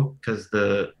limbo because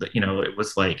it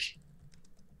was like,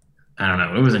 I don't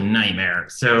know, it was a nightmare.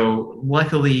 So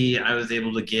luckily I was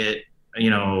able to get,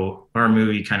 our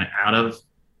movie kind of out of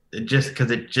it, just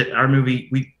because our movie,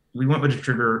 we went with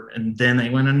Distributor and then they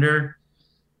went under.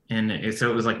 And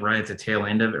so it was like right at the tail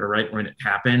end of it, or right when it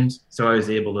happened. So I was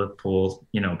able to pull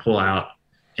out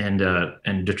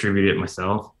and distribute it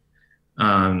myself.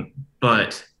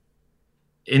 But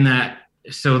in that,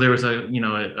 so there was a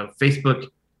Facebook,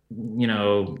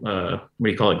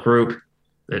 group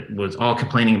that was all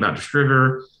complaining about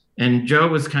Distributor, and Joe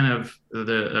was kind of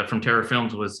from Terror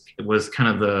Films was kind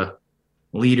of the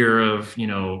leader of,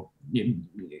 getting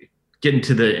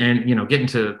to the end, getting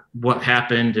to what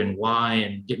happened and why,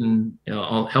 and getting,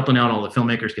 helping out all the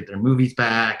filmmakers get their movies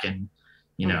back, and,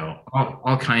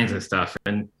 all kinds of stuff.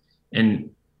 And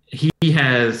he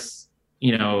has,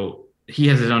 he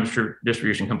has his own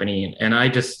distribution company, and I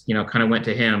just, kind of went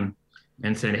to him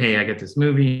and said, "Hey, I got this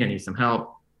movie. I need some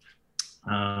help.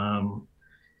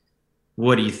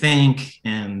 What do you think?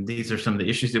 And these are some of the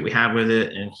issues that we have with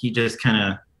it." And he just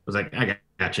kind of was like, "I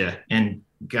gotcha," and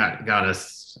got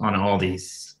us on all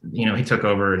these. He took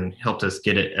over and helped us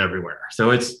get it everywhere.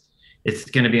 So it's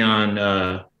going to be on.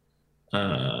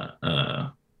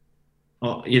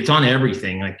 It's on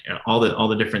everything, like all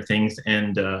the different things.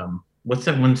 And what's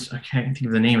that one? I can't think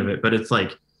of the name of it, but it's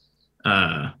like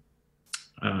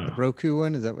Roku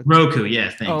one. Is that what? Roku? Yeah,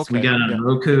 thanks. Oh, okay. We got on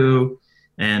Roku,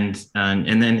 and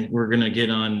then we're gonna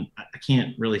get on. I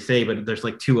can't really say, but there's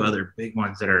like 2 other big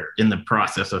ones that are in the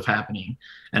process of happening,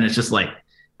 and it's just like,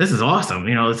 this is awesome.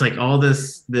 It's like all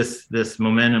this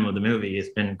momentum of the movie has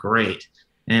been great,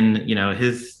 and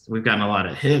we've gotten a lot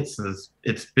of hits. I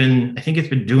think it's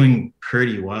been doing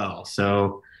pretty well.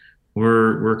 So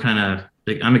we're kind of.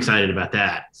 I'm excited about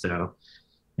that. So,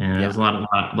 and there's a lot of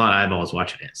eyeballs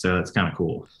watching it. So it's kind of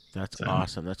cool. That's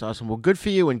awesome. That's awesome. Well, good for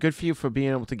you, and good for you for being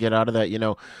able to get out of that.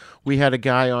 We had a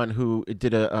guy on who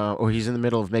did he's in the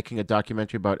middle of making a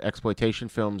documentary about exploitation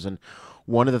films, and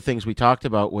one of the things we talked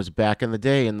about was back in the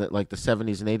day, in the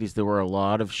 70s and 80s, there were a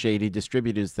lot of shady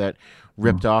distributors that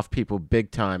ripped off people big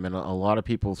time, and a lot of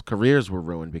people's careers were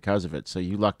ruined because of it. So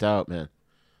you lucked out, man.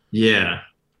 Yeah.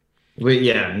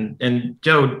 And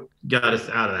Joe got us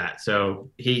out of that. So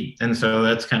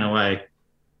that's kind of why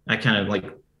I kind of like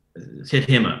hit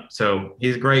him up. So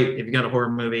he's great. If you got a horror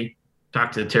movie,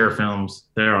 talk to Terror Films.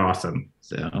 They're awesome.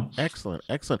 So excellent.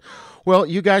 Well,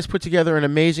 you guys put together an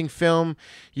amazing film.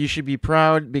 You should be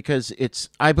proud, because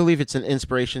I believe it's an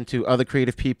inspiration to other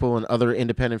creative people and other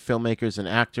independent filmmakers and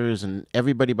actors and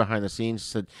everybody behind the scenes.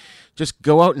 So just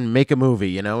go out and make a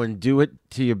movie, and do it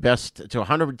to your best, to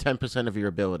 110% of your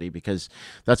ability, because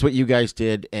that's what you guys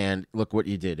did. And look what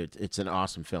you did. It's an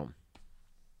awesome film.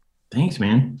 Thanks,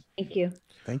 man. Thank you.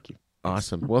 Thank you.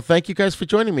 Awesome. Well, thank you guys for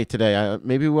joining me today.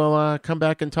 Maybe we'll come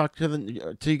back and talk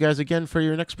to you guys again for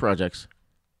your next projects.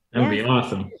 That would be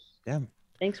awesome. Yeah.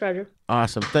 Thanks, Roger.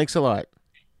 Awesome. Thanks a lot.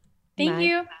 Thank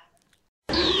you.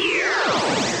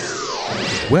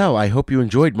 Well, I hope you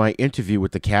enjoyed my interview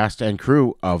with the cast and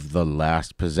crew of The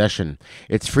Last Possession.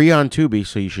 It's free on Tubi,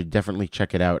 so you should definitely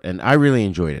check it out. And I really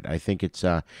enjoyed it. I think it's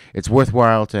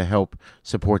worthwhile to help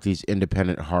support these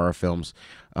independent horror films.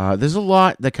 There's a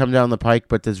lot that come down the pike,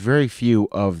 but there's very few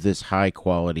of this high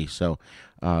quality. So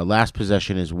Last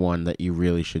Possession is one that you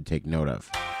really should take note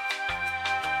of.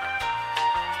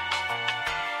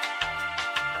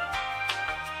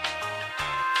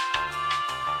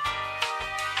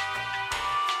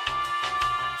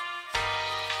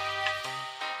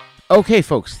 Okay,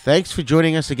 folks, thanks for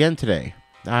joining us again today.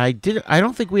 I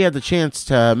don't think we had the chance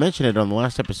to mention it on the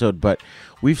last episode, but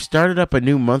we've started up a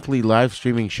new monthly live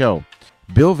streaming show.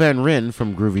 Bill Van Ryn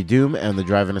from Groovy Doom and the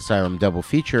Drive-In Asylum Double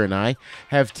Feature and I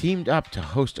have teamed up to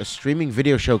host a streaming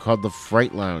video show called The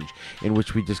Fright Lounge, in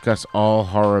which we discuss all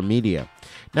horror media.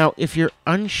 Now, if you're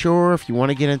unsure if you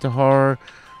want to get into horror,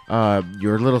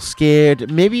 you're a little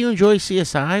scared, maybe you enjoy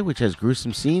CSI, which has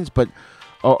gruesome scenes, but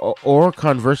or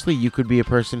conversely, you could be a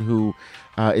person who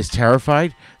is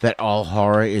terrified that all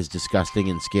horror is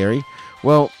disgusting and scary.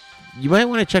 Well, you might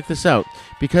want to check this out,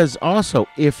 because also,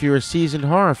 if you're a seasoned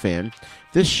horror fan,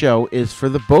 this show is for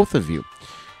the both of you.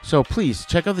 So please,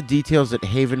 check out the details at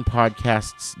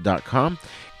havenpodcasts.com,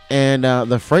 and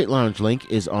the Fright Lounge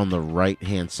link is on the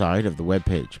right-hand side of the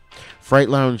webpage. Fright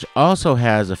Lounge also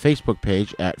has a Facebook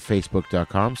page at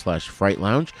facebook.com/Fright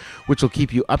Lounge, which will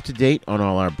keep you up to date on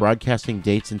all our broadcasting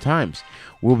dates and times.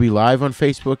 We'll be live on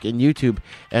Facebook and YouTube,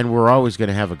 and we're always going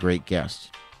to have a great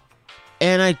guest.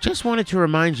 And I just wanted to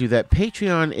remind you that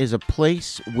Patreon is a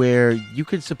place where you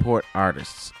can support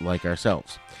artists like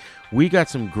ourselves. We got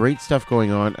some great stuff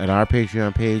going on at our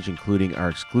Patreon page, including our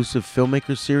exclusive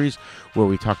Filmmakers series, where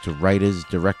we talk to writers,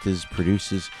 directors,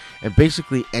 producers, and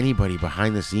basically anybody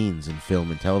behind the scenes in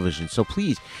film and television. So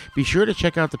please, be sure to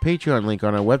check out the Patreon link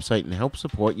on our website and help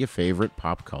support your favorite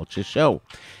pop culture show.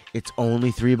 It's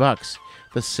only $3,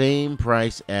 the same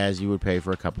price as you would pay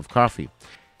for a cup of coffee.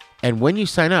 And when you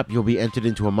sign up, you'll be entered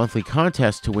into a monthly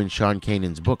contest to win Sean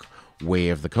Kanan's book, Way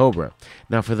of the Cobra.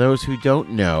 Now, for those who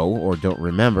don't know or don't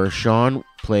remember, Sean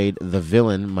played the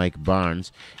villain Mike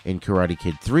Barnes in Karate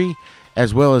Kid 3,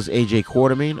 as well as A.J.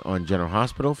 Quartermain on General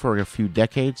Hospital for a few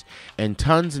decades, and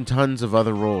tons of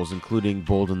other roles, including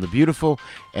Bold and the Beautiful,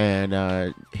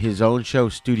 and his own show,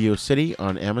 Studio City,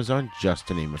 on Amazon, just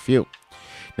to name a few.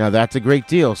 Now, that's a great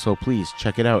deal, so please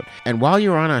check it out. And while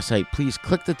you're on our site, please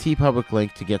click the TeePublic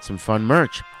link to get some fun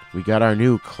merch. We got our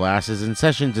new Classes in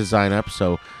Session design up,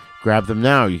 so grab them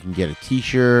now. You can get a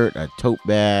t-shirt, a tote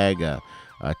bag, a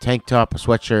tank top, a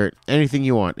sweatshirt, anything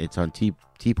you want. It's on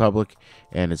TeePublic,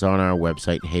 and it's on our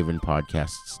website,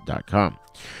 havenpodcasts.com.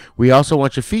 We also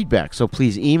want your feedback, so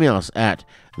please email us at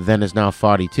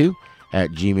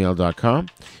thenisnow42@gmail.com.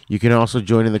 You can also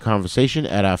join in the conversation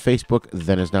at our Facebook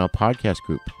Then Is Now podcast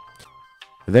group.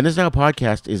 Then Is Now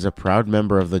Podcast is a proud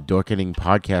member of the Dorkening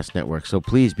Podcast Network, so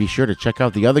please be sure to check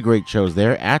out the other great shows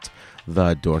there at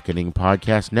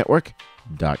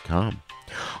thedorkeningpodcastnetwork.com.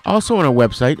 Also on our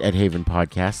website at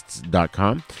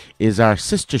havenpodcasts.com is our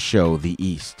sister show, The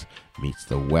East Meets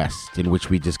the West, in which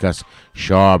we discuss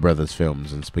Shaw Brothers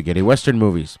films and spaghetti western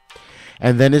movies.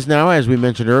 And Then Is Now, as we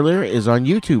mentioned earlier, is on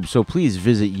YouTube, so please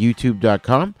visit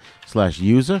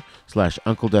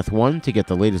youtube.com/user/UncleDeath1 to get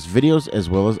the latest videos as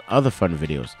well as other fun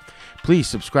videos. Please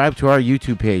subscribe to our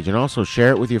YouTube page and also share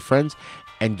it with your friends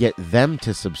and get them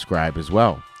to subscribe as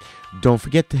well. Don't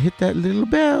forget to hit that little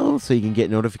bell so you can get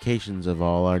notifications of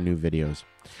all our new videos.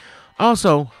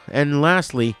 Also, and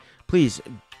lastly, please,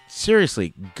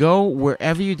 seriously, go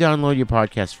wherever you download your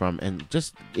podcast from, and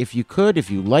just, if you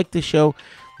like the show,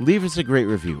 leave us a great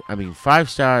review. I mean, 5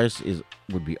 stars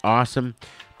would be awesome,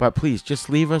 but please just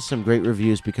leave us some great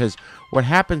reviews, because what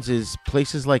happens is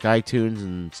places like iTunes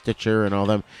and Stitcher and all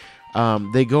them,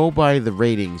 they go by the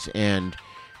ratings, and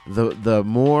the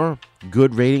more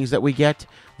good ratings that we get,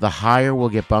 the higher we'll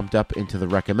get bumped up into the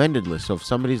recommended list. So if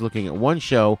somebody's looking at one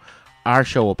show, our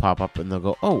show will pop up and they'll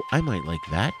go, oh, I might like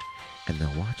that, and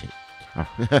they'll watch it.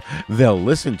 They'll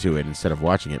listen to it instead of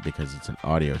watching it, because it's an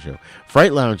audio show.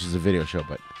 Fright Lounge is a video show,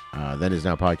 but Then Is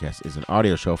Now Podcast is an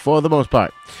audio show for the most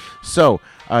part. So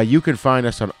you can find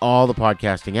us on all the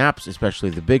podcasting apps,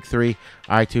 especially the big 3,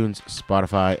 iTunes,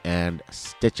 Spotify, and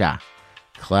Stitcher.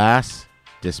 Class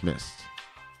dismissed.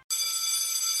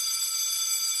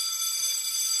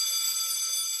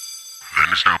 Then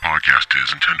Is Now Podcast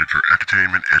is intended for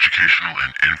entertainment, educational,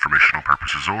 and informational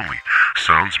purposes only.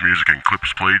 Sounds, music, and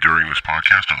clips played during this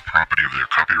podcast are the property of their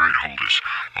copyright holders.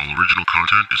 All original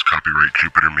content is copyright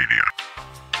Jupiter Media.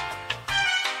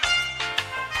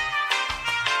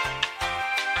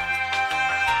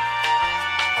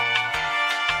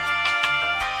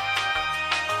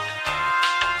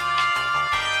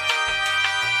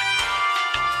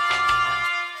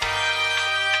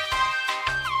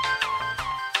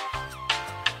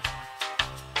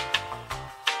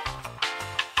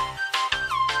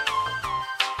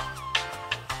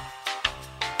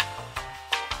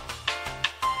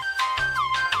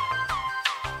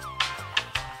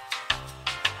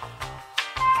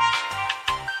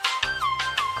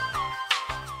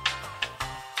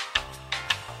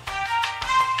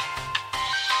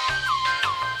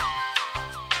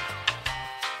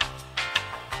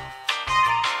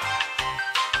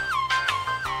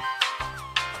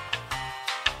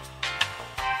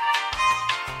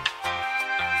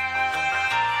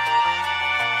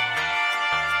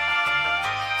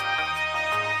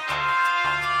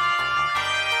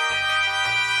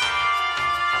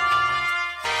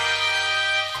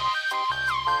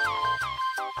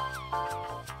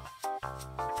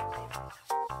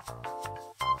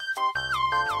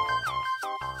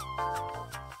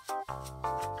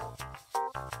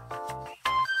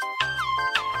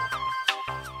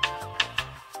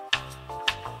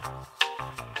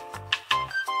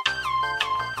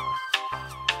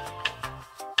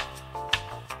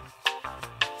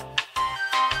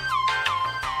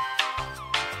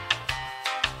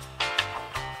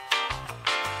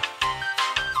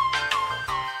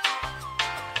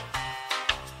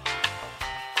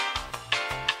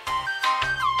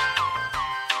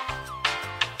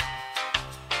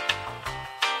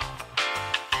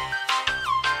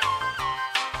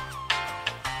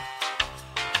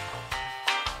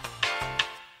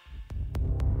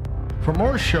 For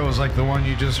more shows like the one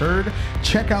you just heard,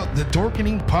 check out the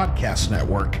Dorkening Podcast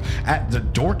Network at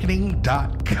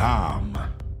thedorkening.com.